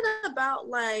 It's something about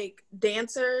like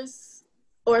dancers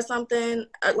or something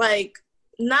like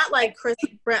not like Chris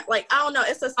Brown. Like I don't know.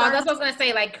 It's a. That's what I was gonna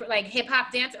say. Like hip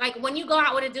hop dancer. Like when you go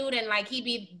out with a dude and like he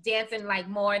be dancing like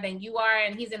more than you are,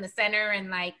 and he's in the center and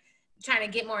like trying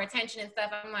to get more attention and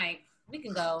stuff. I'm like, We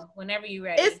can go whenever you're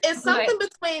ready. It's something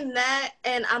between that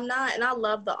and I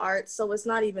love the art, so it's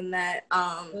not even that.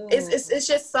 It's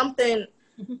just something.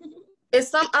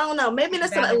 I don't know. Maybe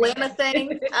it's an Atlanta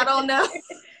thing. I don't know.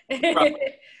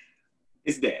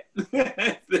 It's that.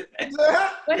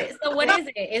 What is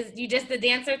it? Is you just the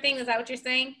dancer thing? Is that what you're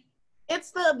saying?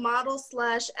 It's the model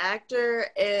 / actor,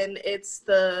 and it's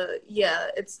the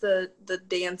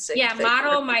dancing. Yeah, thing.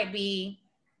 model might be.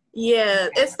 Yeah,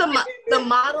 it's the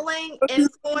modeling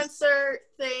influencer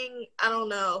thing. I don't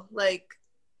know. Like,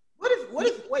 what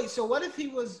if he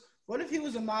was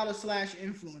a model /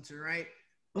 influencer, right?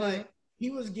 But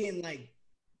he was getting like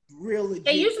real legit.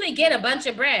 They usually get a bunch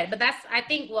of bread, but I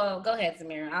think, well, go ahead,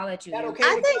 Samira. I'll let you. Okay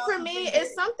I think for me,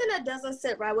 it's something that doesn't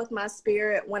sit right with my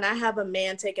spirit when I have a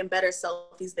man taking better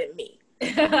selfies than me.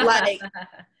 Like,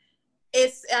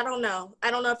 I don't know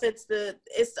if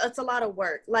it's a lot of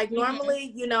work. Like,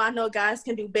 normally, I know guys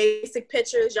can do basic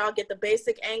pictures. Y'all get the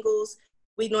basic angles.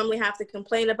 We normally have to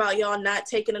complain about y'all not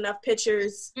taking enough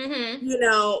pictures,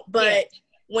 but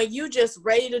when you just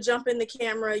ready to jump in the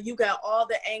camera, you got all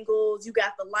the angles, you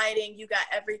got the lighting, you got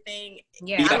everything.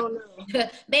 Yeah. I don't know.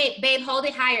 babe, hold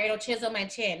it higher. It'll chisel my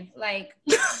chin. Like,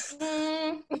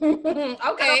 okay.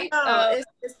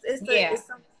 It's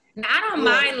now, I don't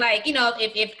mind, like,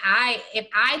 if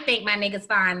I think my nigga's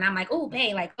fine and I'm like, oh,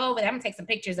 babe, like, over there, I'm gonna take some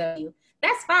pictures of you.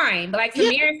 That's fine. But like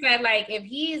Samira said, like, if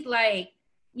he's like,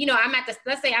 I'm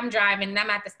let's say I'm driving and I'm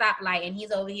at the stoplight and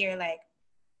he's over here like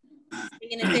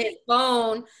speaking into his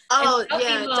phone. Oh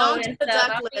yeah, don't do the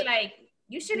duck lip. Like,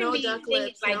 you shouldn't be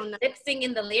singing, lip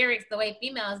singing the lyrics the way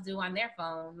females do on their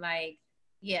phone. Like,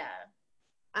 yeah.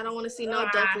 I don't want to see no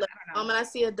duck lip. When I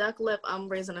see a duck lip, I'm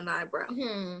raising an eyebrow.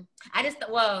 I just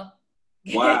wow.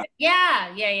 yeah,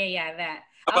 that.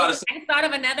 I just thought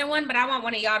of another one, but I want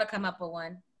one of y'all to come up with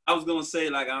one. I was gonna say,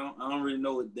 like, I don't really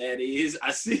know what that is.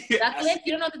 I see duck lip.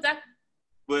 You don't know the duck.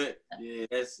 But yeah,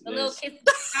 that's little kiss,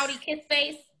 pouty kiss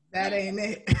face. That ain't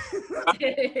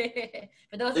it.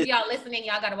 For those of y'all listening,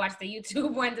 y'all gotta watch the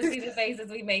YouTube one to see the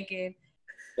faces we making.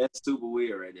 That's super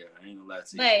weird right there. I ain't gonna lie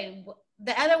to you. But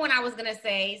the other one I was gonna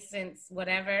say, since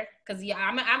whatever, because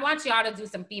I want y'all to do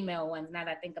some female ones now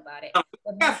that I think about it.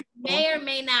 But may or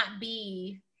may not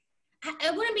be.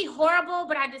 It wouldn't be horrible,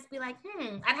 but I'd just be like,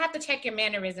 I'd have to check your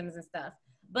mannerisms and stuff.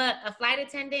 But a flight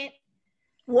attendant.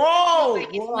 Whoa! Like,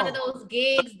 it's one of those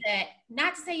gigs that,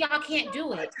 not to say y'all can't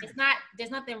do it. It's not. There's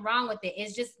nothing wrong with it.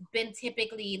 It's just been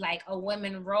typically like a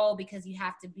women role because you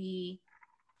have to be.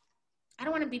 I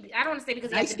don't want to say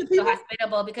because you have to be so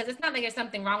hospitable, because it's not like there's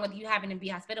something wrong with you having to be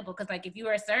hospitable. Because like if you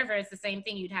were a server, it's the same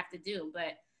thing you'd have to do.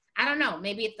 But I don't know.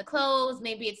 Maybe it's the clothes.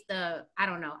 Maybe it's I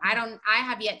don't know. I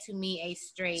have yet to meet a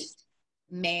straight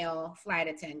male flight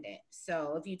attendant.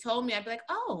 So if you told me, I'd be like,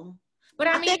 oh. But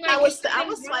I mean, think I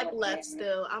would swipe left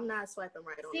still. I'm not swiping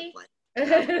right on the flight.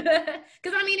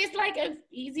 Because I mean, it's like an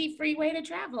easy, free way to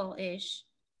travel ish.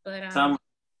 But I'm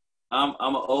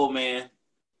an old man.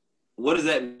 What does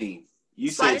that mean? You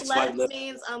said swipe left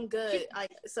means I'm good.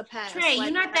 Like, it's a pass. Trey,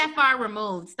 you're not that far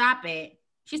removed. Stop it.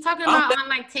 She's talking about on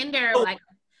like Tinder, like.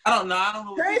 I don't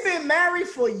know. Trey been married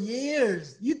for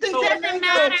years. You think that doesn't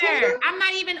matter? I'm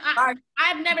not even.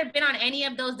 I've never been on any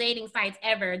of those dating sites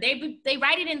ever. They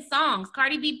write it in songs.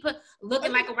 Cardi B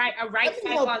looking like a right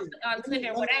swipe on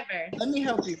Twitter, whatever. Let me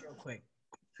help you real quick.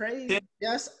 Trey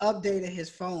just updated his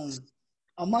phone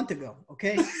a month ago.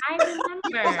 Okay. I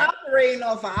remember. He's operating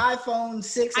off an iPhone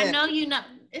 6. I know you know.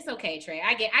 It's okay, Trey.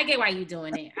 I get why you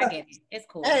doing it. I get it. It's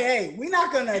cool. Hey, we're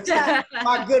not gonna attack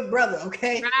my good brother,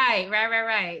 okay?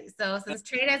 Right. So since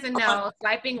Trey doesn't know,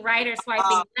 swiping right or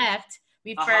swiping left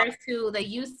refers to the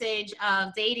usage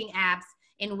of dating apps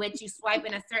in which you swipe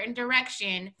in a certain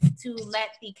direction to let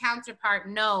the counterpart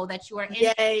know that you are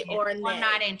interested or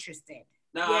not interested.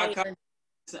 No,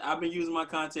 I've been using my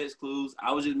context clues.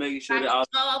 I was just making sure that I was.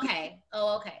 Oh,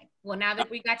 okay. Well, now that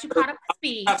we got you caught up to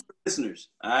speed. Listeners,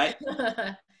 all right?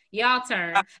 Y'all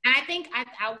turn. And I think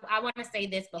I want to say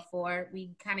this before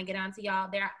we kind of get on to y'all.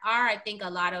 There are, I think, a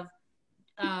lot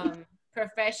of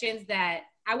professions that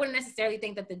I wouldn't necessarily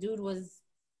think that the dude was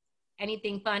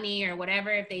anything funny or whatever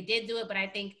if they did do it, but I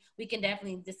think we can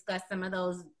definitely discuss some of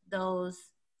those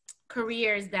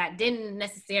careers that didn't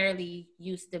necessarily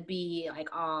used to be like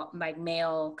all like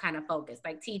male kind of focused,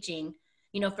 like teaching.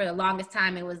 For the longest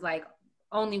time it was like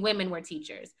only women were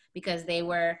teachers because they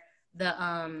were the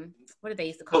what did they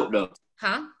used to call them?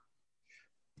 Huh?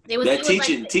 They were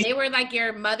like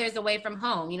your mothers away from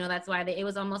home. That's why it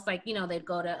was almost like they'd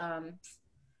go to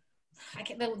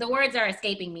the words are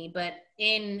escaping me, but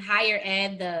in higher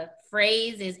ed the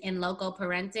phrase is in loco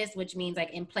parentis, which means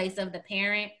like in place of the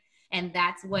parent, and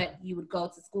that's what you would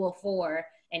go to school for.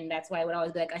 and that's why it would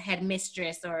always be like a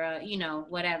headmistress or a, you know,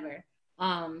 whatever.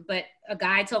 But a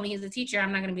guy told me he's a teacher.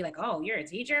 I'm not gonna be like, oh, you're a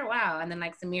teacher? Wow. And then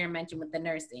like Samira mentioned with the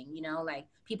nursing, you know, like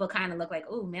people kind of look like,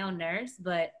 oh, male nurse,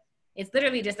 but it's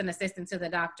literally just an assistant to the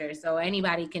doctor. So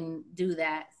anybody can do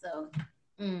that. So,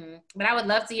 but I would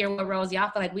love to hear what roles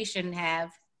y'all feel like we shouldn't have.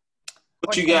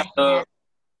 What you got?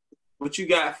 What you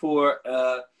got for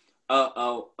a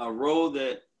role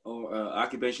that or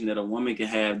occupation that a woman can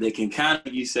have that can kind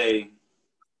of, you say?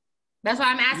 That's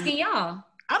why I'm asking y'all.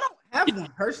 I don't have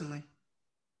one personally.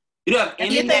 You don't have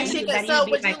any. You think she could? So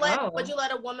would you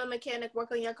let a woman mechanic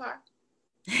work on your car?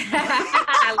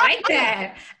 I like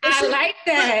that. I like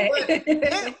that.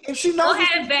 If she knows, go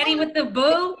ahead, Betty with the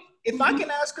boo. If I can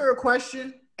ask her a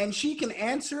question and she can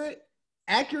answer it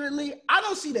accurately, I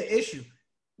don't see the issue.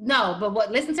 No,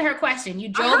 but listen to her question. You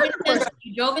drove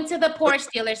into the Porsche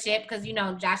dealership because you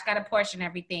know Josh got a Porsche and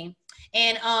everything.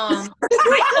 And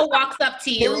Michael walks up to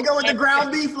you. Here we go with the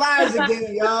ground beef lives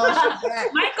again, y'all.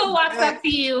 Michael walks up to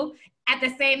you at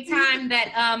the same time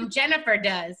that Jennifer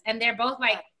does, and they're both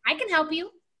like, I can help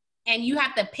you. And you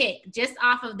have to pick just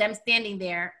off of them standing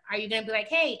there. Are you going to be like,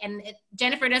 hey, and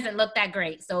Jennifer doesn't look that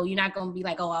great. So you're not going to be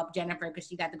like, oh, up Jennifer because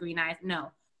she got the green eyes.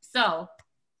 No. So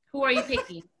who are you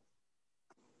picking?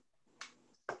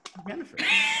 Jennifer. Did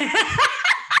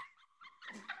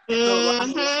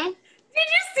you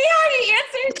see how he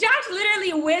answered? Josh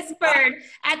literally whispered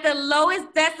at the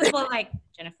lowest decibel, like,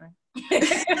 Jennifer.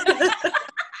 Because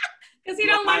he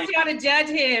don't want y'all to judge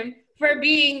him for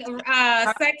being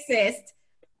sexist.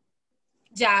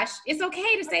 Josh, it's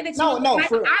okay to say that you.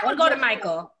 I would go to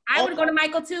Michael. I would go to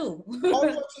Michael too. All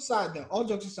jokes aside, though. All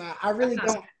jokes aside, I really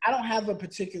don't. I don't have a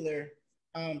particular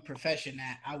profession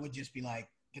that I would just be like,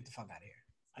 get the fuck out of here.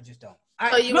 I just don't.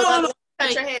 So you would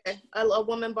cut your hair. A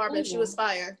woman barber, if she was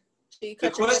fire. She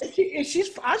cut your hair.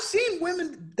 I've seen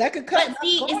women that could cut. But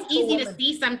see, it's easy to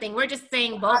see something. We're just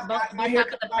saying both based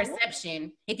off of the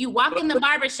perception. If you walk in the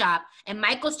barbershop and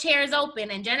Michael's chair is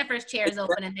open and Jennifer's chair is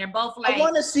open and they're both like, I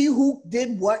want to see who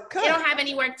did what cut. They don't have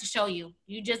any work to show you.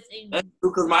 You just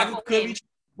because Michael could be.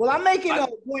 Well, I'm making an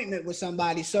appointment with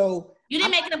somebody, so you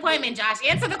didn't make an appointment, Josh.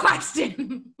 Answer the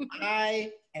question.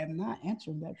 I am not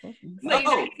answering that question. So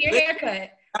your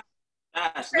haircut.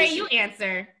 Trey, you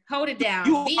answer. Hold it down.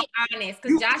 Be honest,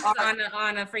 because Josh is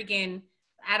on a freaking,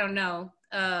 I don't know.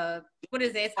 What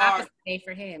is it? It's opposite day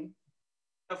for him.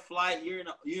 A flight, you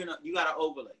got an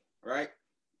overlay, right?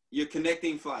 You're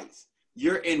connecting flights.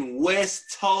 You're in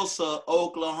West Tulsa,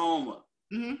 Oklahoma.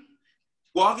 Mm-hmm.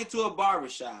 Walk into a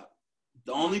barbershop.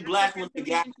 The only black one that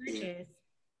got there,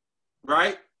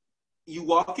 right? You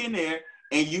walk in there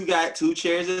and you got two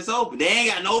chairs that's open. They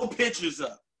ain't got no pictures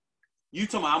up. You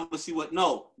talking about I'm gonna see what?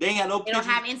 No, they ain't got no pictures.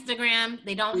 They don't have Instagram.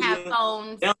 They don't have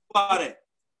phones. They don't know about that.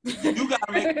 You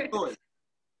gotta make a choice.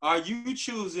 Are you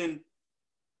choosing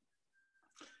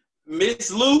Miss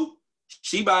Lou?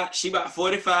 She about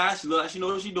 45. She look like she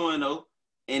knows what she's doing though.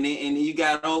 And then you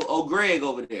got old Greg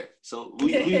over there. So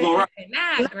we gonna rock.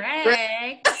 Nah,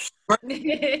 Greg.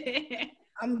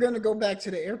 I'm gonna go back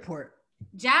to the airport.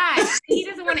 Josh, he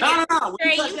doesn't want to answer. No.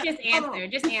 You just answer.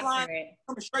 Just answer it.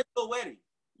 Coming straight to a wedding.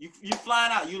 You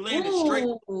flying out. You landing straight.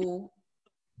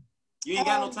 You ain't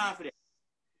got no time for that.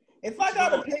 If I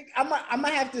gotta pick, I'm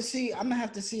gonna have to see. I'm gonna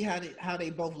have to see how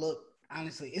they both look.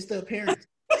 Honestly, it's the appearance.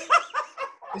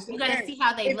 You gotta see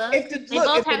how they look. They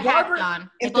both have hats on.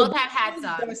 They both have hats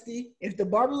on. Dusty, if the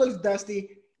barber looks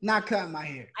dusty, not cutting my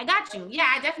hair. I got you.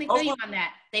 Yeah, I definitely feel you on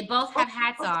that. They both have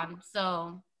hats on,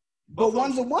 so. But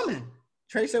one's a woman.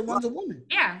 Trey said one's a woman.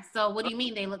 Yeah. So what do you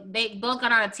mean? They both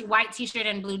got on a white t-shirt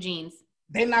and blue jeans.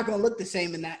 They're not gonna look the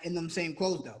same in them same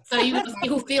clothes though. So you see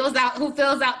who fills out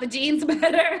the jeans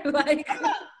better? Like,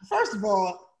 first of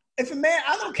all, if a man,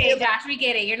 I don't care. Okay, Josh, we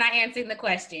get it. You're not answering the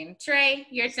question. Trey,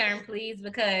 your turn, please,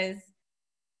 because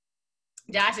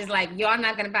Josh is like, y'all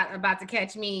not about to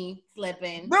catch me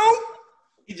slipping. No.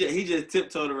 He just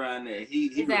tiptoed around there.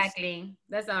 Exactly.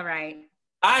 That's all right.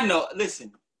 I know.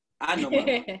 Listen, I know.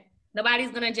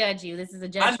 Nobody's gonna judge you. This is a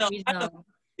judge-free zone.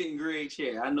 Getting Greg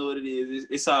chair. I know what it is.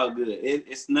 It's all good.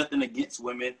 It's nothing against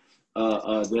women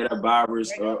that are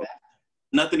barbers.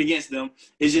 Nothing against them.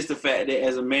 It's just the fact that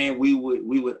as a man, we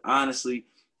would honestly,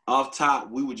 off top,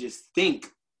 we would just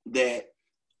think that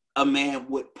a man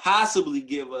would possibly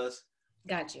give us,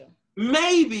 got you,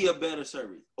 maybe a better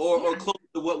service or close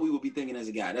to what we would be thinking as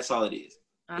a guy. That's all it is.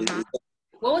 Uh-huh.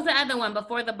 What was the other one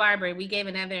before the barber? We gave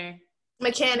another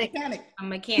mechanic. A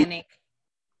mechanic.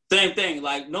 Same thing.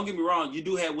 Like, don't get me wrong. You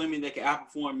do have women that can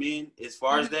outperform men as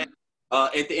far as that.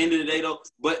 At the end of the day, though,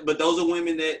 but those are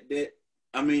women that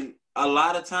I mean, a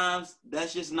lot of times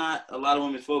that's just not a lot of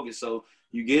women's focus. So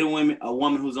You get a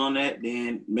woman who's on that,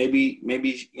 then maybe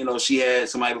she had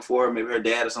somebody before her, maybe her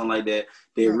dad or something like that.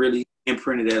 They really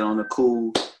imprinted that on the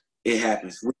cool. It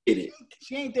happens. We get it.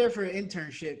 She ain't there for an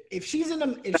internship. If she's a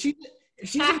mechanic,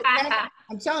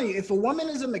 I'm telling you, if a woman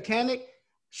is a mechanic,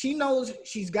 she knows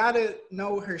she's got to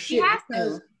know her shit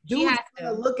because dudes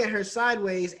gonna look at her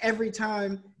sideways every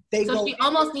time they go. So she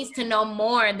almost needs to know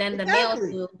more than the male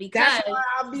do because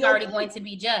she's already going to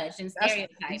be judged and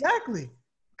stereotyped. Exactly.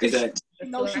 You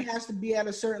know she has to be at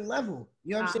a certain level.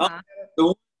 You know what I'm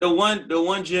saying? The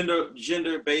one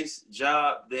gender based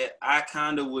job that I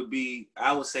kind of would be,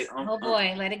 I would say, oh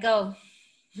boy, let it go.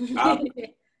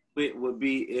 It would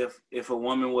be if a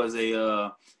woman was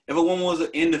an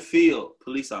in the field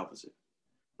police officer.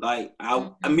 Like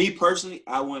me personally,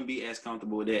 I wouldn't be as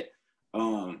comfortable with that.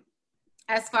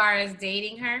 As far as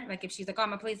dating her, like if she's like, oh,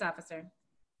 I'm a police officer.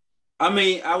 I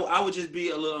mean, I would just be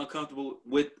a little uncomfortable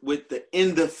with the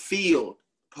in the field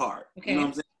part. Okay. You know what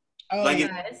I'm saying? Oh, like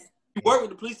if you work with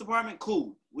the police department,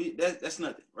 cool. That's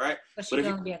nothing, right? But she's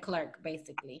gonna be a clerk,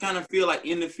 basically. Kind of feel like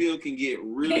in the field can get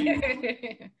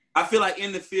really. I feel like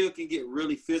in the field can get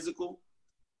really physical,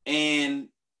 and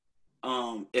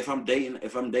if I'm dating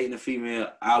a female,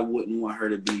 I wouldn't want her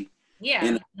to be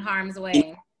in harm's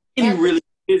way. Any really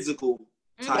physical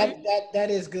type. That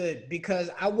is good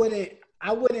because I wouldn't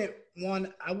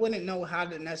know how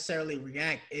to necessarily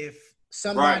react if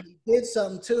somebody did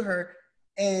something to her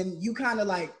and you kind of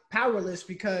like powerless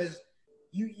because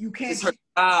you can't. It's her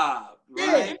job,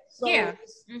 right? So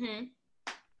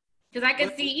because I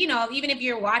could see, even if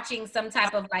you're watching some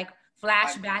type of like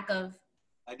flashback of,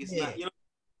 like it's not,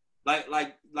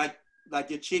 like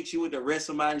your chick, she went to arrest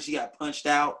somebody and she got punched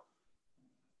out.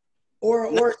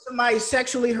 Or somebody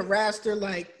sexually harassed her,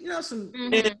 like some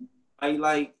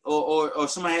or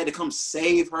somebody had to come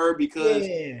save her because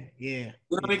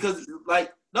because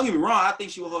like don't get me wrong, I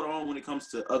think she will hold her own when it comes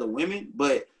to other women,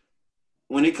 but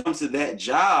when it comes to that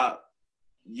job,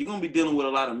 you're gonna be dealing with a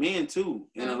lot of men too,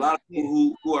 and a lot of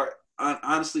people who are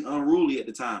honestly unruly at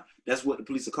the time. That's what the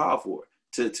police are called for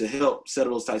to help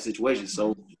settle those type of situations.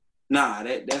 So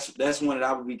that's one that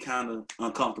I would be kind of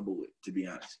uncomfortable with, to be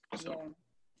honest. So. Yeah.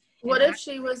 What if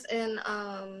she was in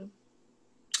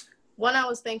one I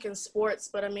was thinking sports,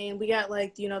 but I mean we got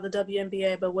like the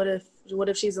WNBA, but what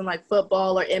if she's in like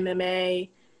football or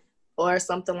MMA or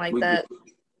something like that?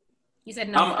 You said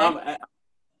no.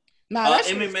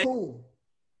 That's MMA, cool.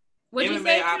 What did you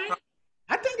say?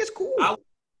 I think it's cool.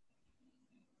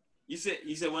 You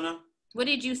said what now? What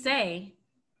did you say?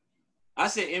 I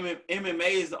said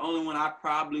MMA is the only one I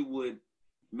probably would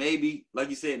maybe, like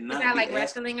you said, not. Is that like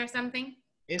wrestling or something?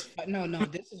 It's no.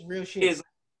 This is real shit.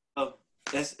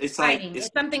 It's fighting. Like it's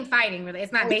something fighting. Really,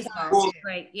 it's not baseball. It's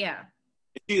like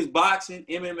If she was boxing,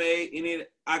 MMA,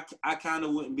 I kind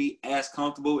of wouldn't be as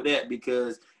comfortable with that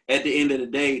because at the end of the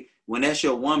day, when that's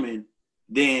your woman,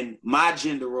 then my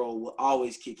gender role will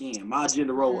always kick in. My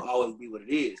gender role will always be what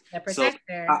it is. The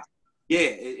protector.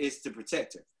 It's to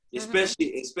protect her.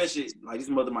 Especially like this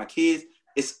mother of my kids,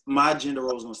 it's my gender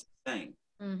role is gonna stay the same.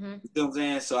 You know what I'm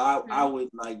saying? So I would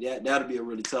like that. That'd be a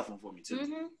really tough one for me too.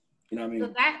 You know what I mean?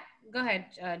 So go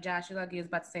ahead, Josh. You was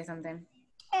about to say something.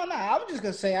 Oh no, I was just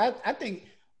gonna say I think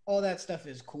all that stuff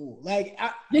is cool. Like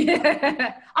all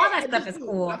that stuff is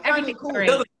cool. Everything's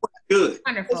cool. Good.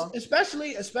 Wonderful.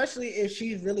 Especially if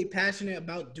she's really passionate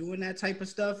about doing that type of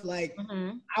stuff. Like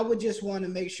I would just want to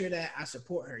make sure that I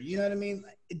support her. You know what I mean?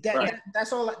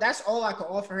 That's all I can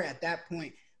offer her at that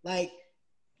point. Like,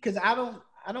 because I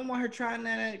don't want her trying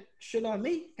that shit on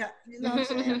me. You know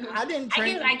what I'm saying? I didn't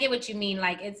train. I get what you mean.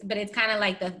 Like it's kind of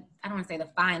like I don't want to say the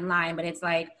fine line, but it's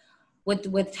like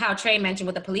with how Trey mentioned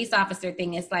with the police officer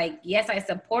thing. It's like, yes, I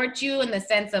support you in the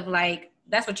sense of like,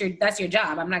 that's your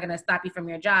job. I'm not going to stop you from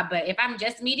your job. But if I'm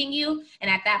just meeting you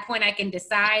and at that point I can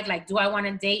decide, like, do I want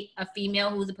to date a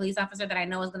female who's a police officer that I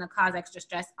know is going to cause extra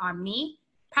stress on me?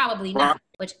 Probably not,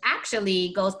 which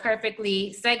actually segues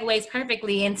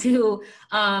perfectly into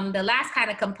the last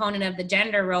kind of component of the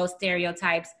gender role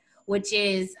stereotypes, which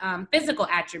is physical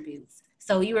attributes.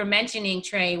 So you were mentioning,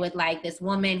 Trey, with like this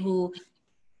woman who,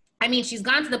 I mean, she's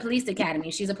gone to the police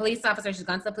academy. She's a police officer. She's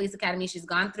gone to the police academy. She's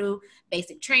gone through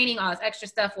basic training, all this extra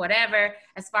stuff, whatever,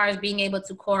 as far as being able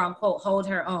to quote unquote hold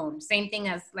her own. Same thing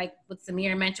as like what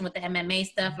Samira mentioned with the MMA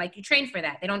stuff. Like you train for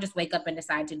that. They don't just wake up and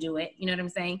decide to do it. You know what I'm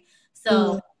saying?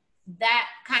 So that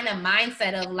kind of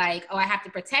mindset of like, oh, I have to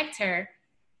protect her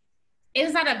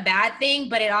is not a bad thing,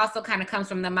 but it also kind of comes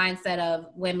from the mindset of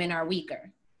women are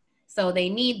weaker. So they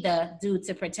need the dude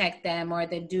to protect them or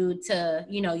the dude to,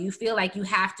 you feel like you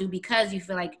have to because you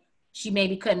feel like she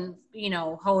maybe couldn't,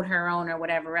 hold her own or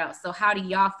whatever else. So how do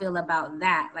y'all feel about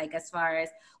that? Like, as far as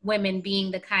women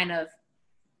being the kind of,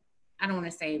 I don't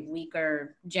want to say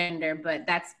weaker gender, but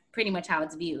that's pretty much how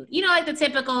it's viewed. Like the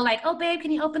typical, like, oh, babe,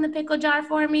 can you open the pickle jar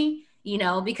for me?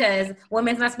 Because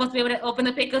women's not supposed to be able to open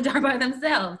the pickle jar by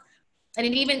themselves. And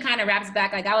it even kind of wraps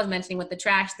back, like I was mentioning with the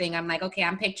trash thing. I'm like, okay,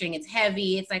 I'm picturing it's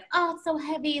heavy. It's like, oh, it's so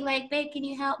heavy. Like, babe, can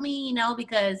you help me?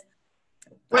 Because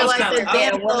we're like the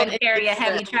damn woman carry a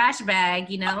heavy trash bag,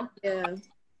 Yeah.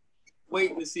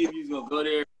 Waiting to see if you was gonna go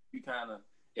there. You kind of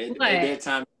at that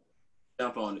time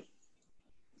jump on it.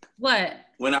 What?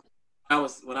 When I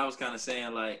was kind of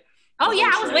saying like, oh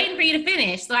yeah, I was waiting for you to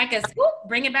finish so I could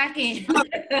bring it back in.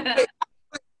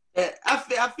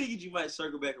 I figured you might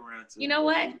circle back around to. You know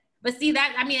what? But see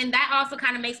that, that also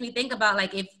kind of makes me think about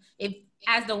like if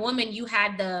as the woman you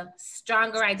had the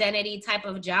stronger identity type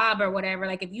of job or whatever,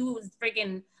 like if you was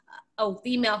freaking a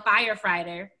female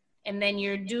firefighter and then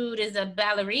your dude is a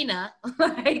ballerina,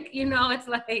 like, it's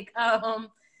like,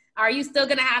 are you still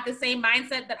gonna have the same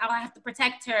mindset that I have to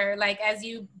protect her, like as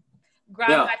you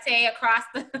gravitate across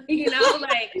the,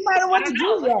 like you might have went to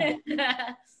Juilliard.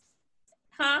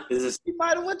 Huh? You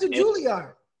might have went to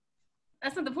Juilliard.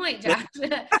 That's not the point, Josh.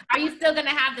 Are you still gonna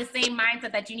have the same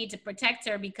mindset that you need to protect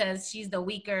her because she's the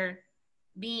weaker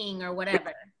being or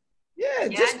whatever? Yeah,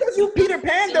 just because you Peter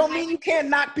Pan don't mean you can't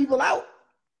knock people out.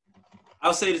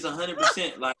 I'll say this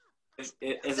 100%. Like,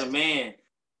 as a man,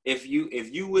 if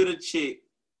you with a chick,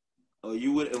 or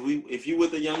if you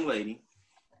with a young lady,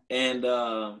 and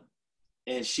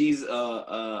she's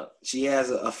she has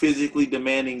a physically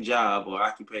demanding job or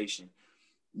occupation,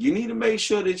 you need to make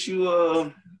sure that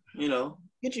you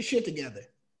get your shit together.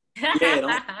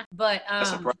 Yeah, but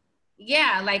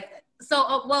yeah, like,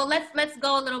 so well, let's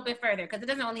go a little bit further, because it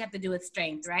doesn't only have to do with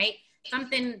strength, right?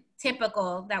 Something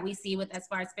typical that we see with as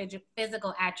far as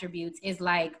physical attributes is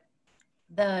like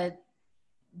the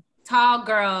tall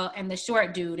girl and the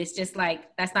short dude. It's just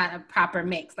like, that's not a proper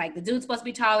mix. Like the dude's supposed to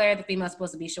be taller, the female's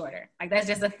supposed to be shorter. Like that's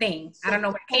just a thing. I don't know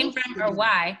where it came from or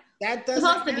why. That's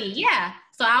supposed to be, yeah.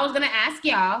 So I was gonna ask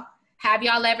y'all, have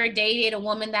y'all ever dated a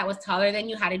woman that was taller than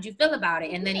you? How did you feel about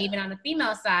it? And then even on the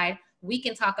female side, we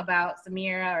can talk about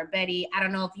Samira or Betty. I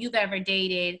don't know if you've ever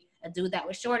dated a dude that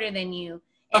was shorter than you.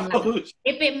 And like,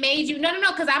 if it made you, no,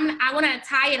 because I want to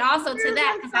tie it also to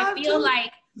that, because I feel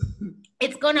like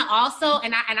it's gonna also,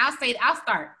 and I'll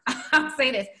start. I'll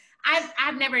say this.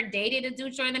 I've never dated a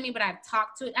dude shorter than me, but I've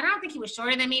talked to, and I don't think he was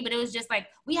shorter than me, but it was just like,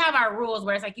 we have our rules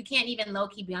where it's like, you can't even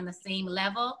low-key be on the same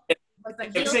level. It's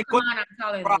like, come on, I'm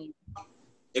taller than you.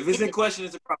 If it's in question,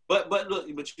 it's a problem.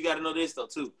 But you got to know this though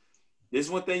too. This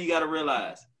is one thing you got to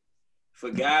realize. For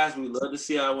guys, we love to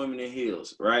see our women in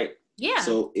heels, right? Yeah.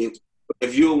 So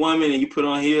if you're a woman and you put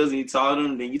on heels and you taller than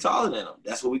them, then you taller than them.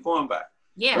 That's what we're going by.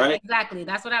 Yeah, right? Exactly.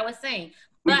 That's what I was saying.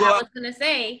 But I was gonna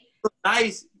say,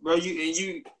 nice, bro.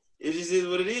 It just is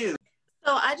what it is.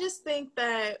 So I just think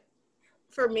that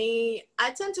for me,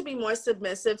 I tend to be more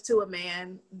submissive to a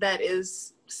man that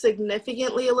is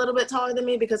significantly a little bit taller than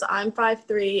me, because I'm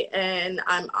 5'3" and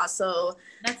I'm also,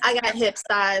 I got hip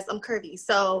size, I'm curvy.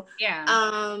 So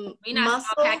yeah, we not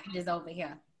small packages over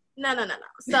here. No.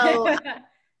 So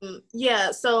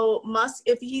yeah, so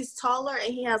if he's taller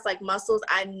and he has like muscles,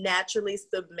 I naturally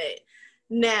submit.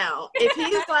 Now, if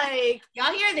he's like,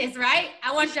 y'all hear this, right?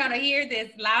 I want y'all to hear this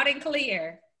loud and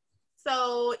clear.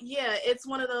 So yeah, it's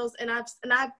one of those, and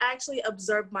I've actually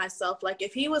observed myself. Like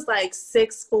if he was like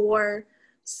 6'4",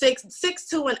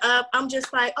 6'2" and up, I'm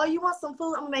just like, oh, you want some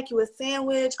food? I'm gonna make you a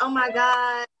sandwich. Oh my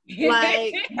god,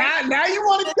 like now you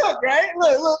want to cook, right?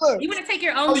 Look. You want to take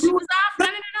your own shoes off?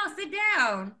 No, sit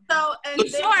down. So and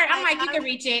short. I'm like, you can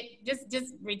reach it.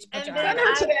 Just reach. And then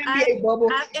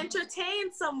I've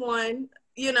entertained someone,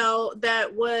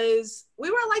 that we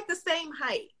were like the same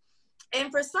height. And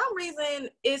for some reason,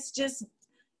 it's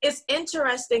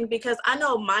interesting because I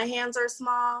know my hands are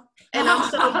small, and I'm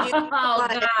so used to,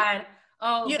 God.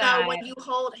 Oh, God. When you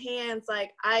hold hands,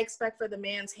 like I expect for the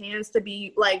man's hands to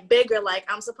be like bigger. Like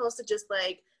I'm supposed to just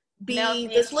like be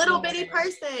this little bitty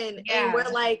person, and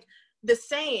we're like the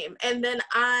same. And then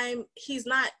he's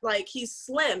not, like he's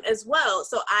slim as well,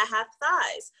 so I have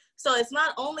thighs. So it's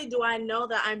not only do I know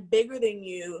that I'm bigger than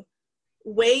you,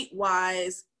 weight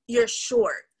wise, you're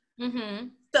short. Mm-hmm.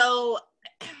 So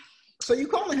you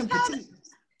calling him petite?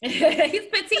 He's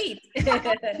petite.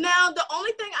 Now, the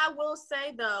only thing I will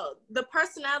say though, the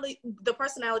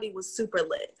personality was super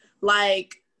lit.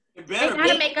 Like they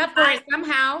gotta make up for it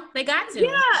somehow. They got to.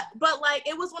 Yeah, but like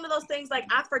it was one of those things. Like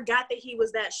I forgot that he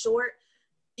was that short.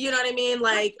 You know what I mean?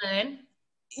 Like,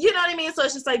 you know what I mean? So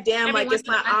it's just like, damn, like it's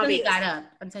not obvious.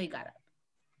 Until he got up.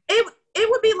 it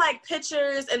would be like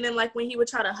pictures, and then like when he would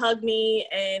try to hug me,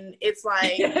 and it's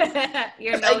like,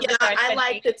 I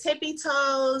like the tippy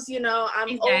toes,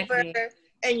 I'm over,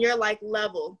 and you're like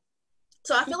level.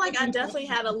 So I feel like I definitely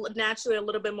had naturally a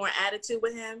little bit more attitude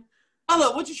with him. Hold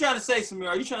up, what you trying to say, Samira?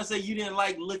 Are you trying to say you didn't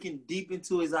like looking deep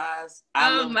into his eyes?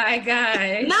 Oh my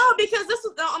God. No, because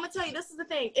I'm gonna tell you, this is the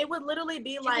thing. It would literally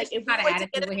be like if we were to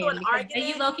get into an argument. And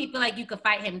you low-key feel like you could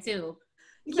fight him too.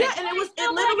 Yeah, and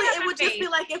it would just be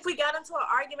like if we got into an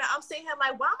argument, I'm sitting here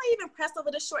like, why am I even pressed over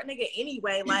this short nigga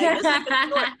anyway? Like this is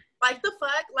short. Like the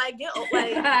fuck, like get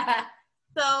like.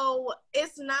 So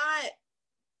it's not,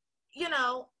 you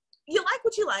like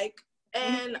what you like.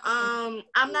 And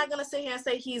I'm not gonna sit here and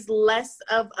say he's less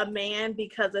of a man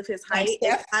because of his height.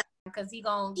 Because he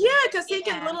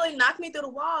can literally knock me through the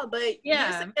wall. But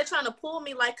they're trying to pull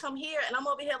me like, come here, and I'm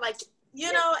over here like,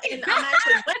 and I'm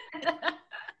actually,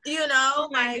 oh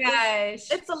my gosh,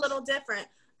 it's a little different.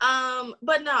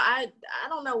 But no, I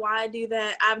don't know why I do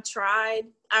that.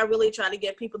 I really try to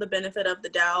give people the benefit of the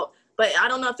doubt, but I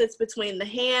don't know if it's between the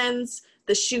hands,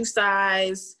 the shoe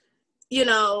size.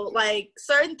 Like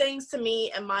certain things to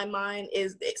me in my mind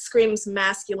it screams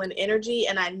masculine energy,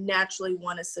 and I naturally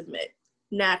want to submit.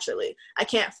 Naturally, I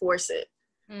can't force it.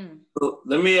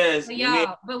 Let me ask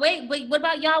y'all. But wait, what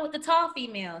about y'all with the tall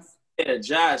females? Yeah,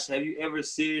 Josh, have you ever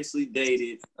seriously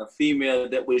dated a female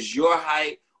that was your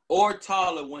height or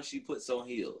taller when she puts on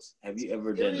heels? Have you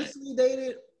ever done that? Seriously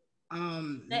dated?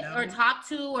 No. Or talked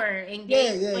to or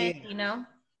engaged with?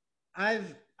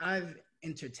 I've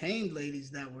entertained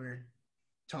ladies that were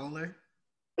taller.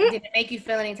 Did it make you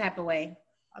feel any type of way?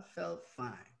 I felt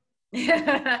fine.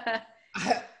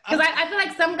 Because I feel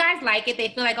like some guys like it. They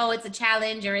feel like, oh, it's a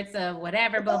challenge or it's a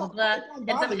whatever, blah, blah, blah. And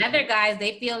some other guys,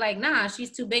 they feel like, nah,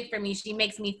 she's too big for me. She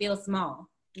makes me feel small,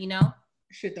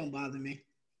 Shit don't bother me.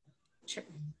 Sure.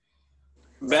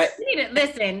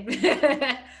 Listen,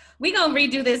 we going to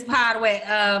redo this pod with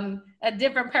a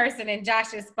different person in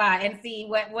Josh's spot and see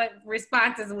what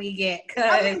responses we get.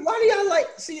 Why do y'all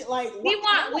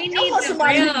we need the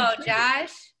real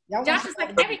Josh. Josh is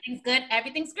like, everything's good,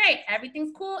 everything's great,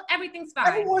 everything's cool, everything's fine.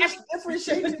 Everyone's different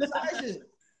shapes and sizes.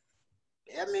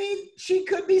 I mean, she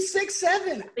could be 6'7".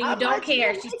 So you don't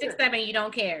care. She's 6'7", you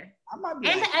don't care. And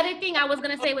the other thing I was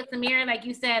going to say with Samira, like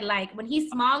you said, like when he's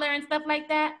smaller and stuff like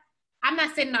that, I'm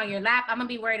not sitting on your lap. I'm going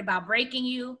to be worried about breaking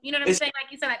you. You know what I'm saying?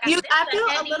 Like you said, like I feel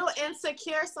a little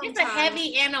insecure sometimes. It's a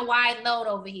heavy and a wide load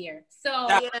over here. So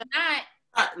I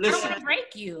don't want to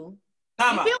break you.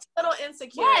 You feel a little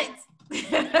insecure.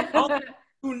 What?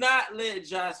 Do not let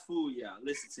Josh fool y'all.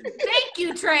 Listen to me. Thank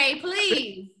you, Trey.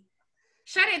 Please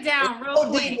shut it down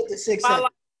real quick.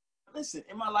 Listen,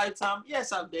 in my lifetime,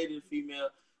 yes, I've dated a female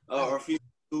or a female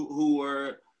who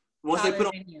were once they put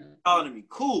on taller than me,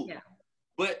 cool. Yeah.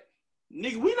 But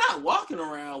nigga, we not walking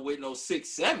around with no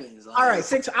 6'7s. All right,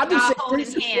 6. I do 6'3",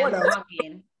 6'4"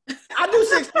 though. I do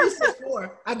 6'3",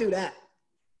 6'4". I do that.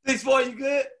 6'4", you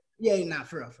good? Yeah, not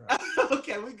for real.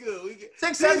 Okay, we good.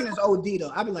 6'7" is OD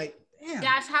though. I'd be like, damn.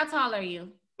 Josh, how tall are you?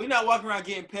 We not walking around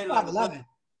getting petted. 5'11".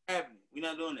 We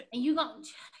not doing that. And you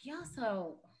y'all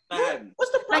so.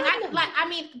 What's the problem? I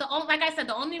mean, like I said,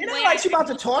 the only way like she about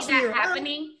to toss me around.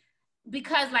 Happening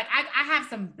because like I have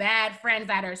some bad friends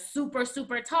that are super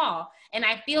super tall, and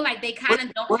I feel like they kind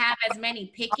of don't have as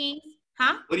many pickings,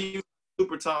 huh? What do you mean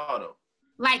super tall though?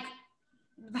 Like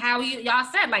how y'all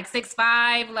said, like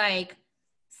 6'5", like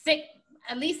 6,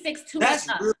 at least 6'2". That's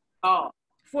really tall.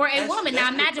 For a woman. Now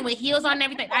imagine with heels on and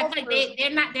everything. I feel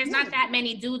like there's not that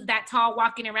many dudes that tall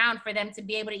walking around for them to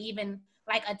be able to even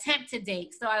like attempt to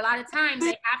date. So a lot of times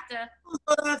they have to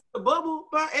that's the bubble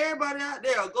by everybody out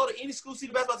there. Or go to any school, see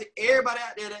the basketball team, everybody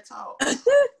out there that tall.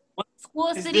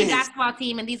 School city basketball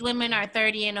team, and these women are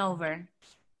 30 and over.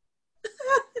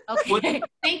 Okay.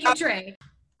 Thank you, Trey.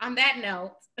 On that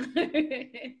note,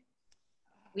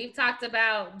 we've talked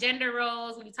about gender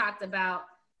roles, we've talked about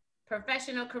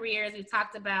professional careers, we've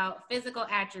talked about physical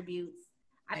attributes.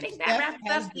 I think that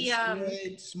wraps up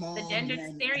the gender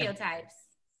stereotypes.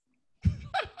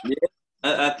 Yeah,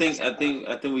 I think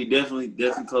we definitely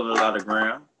covered a lot of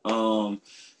ground.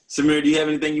 Samira, do you have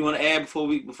anything you want to add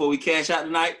before we cash out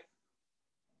tonight?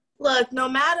 Look, no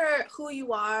matter who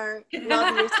you are,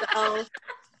 love yourself.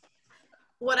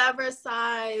 Whatever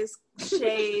size,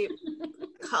 shape,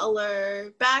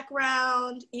 color,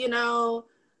 background,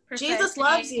 Jesus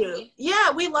loves you.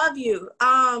 Yeah, we love you.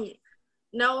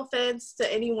 No offense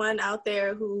to anyone out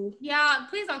there who... Y'all,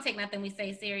 please don't take nothing we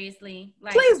say seriously.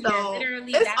 Like, please don't.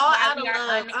 Literally, it's that's all why out we of are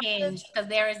love. unhinged, because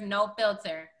there is no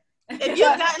filter. If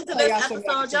you've gotten to this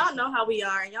episode, y'all know how we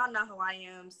are, and y'all know how I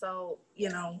am. So,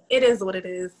 it is what it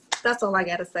is. That's all I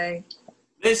got to say.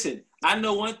 Listen, I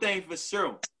know one thing for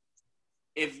sure.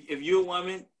 If you're a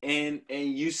woman and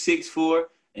you 6'4"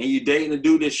 and you dating a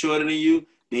dude that's shorter than you,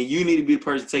 then you need to be the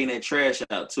person taking that trash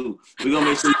out too. We're gonna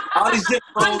make sure all these different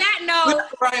on that note,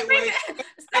 right way.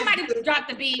 Somebody drop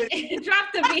the beat. Drop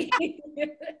the beat.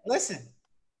 Listen.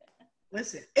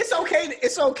 It's okay.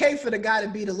 It's okay for the guy to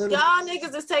be the little. Y'all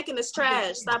niggas is taking this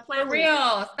trash. Stop playing with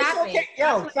real. Stop it.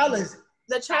 Yo, fellas.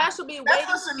 The trash will be waiting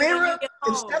for you when you get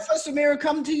home. If Steph or Samira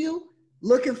come to you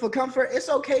looking for comfort, it's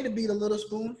okay to be the little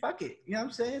spoon. Fuck it. You know what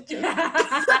I'm saying?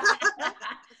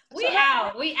 We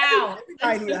out.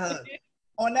 I need a hug.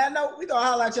 On that note, we gonna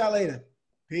holler at y'all later.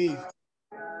 Peace.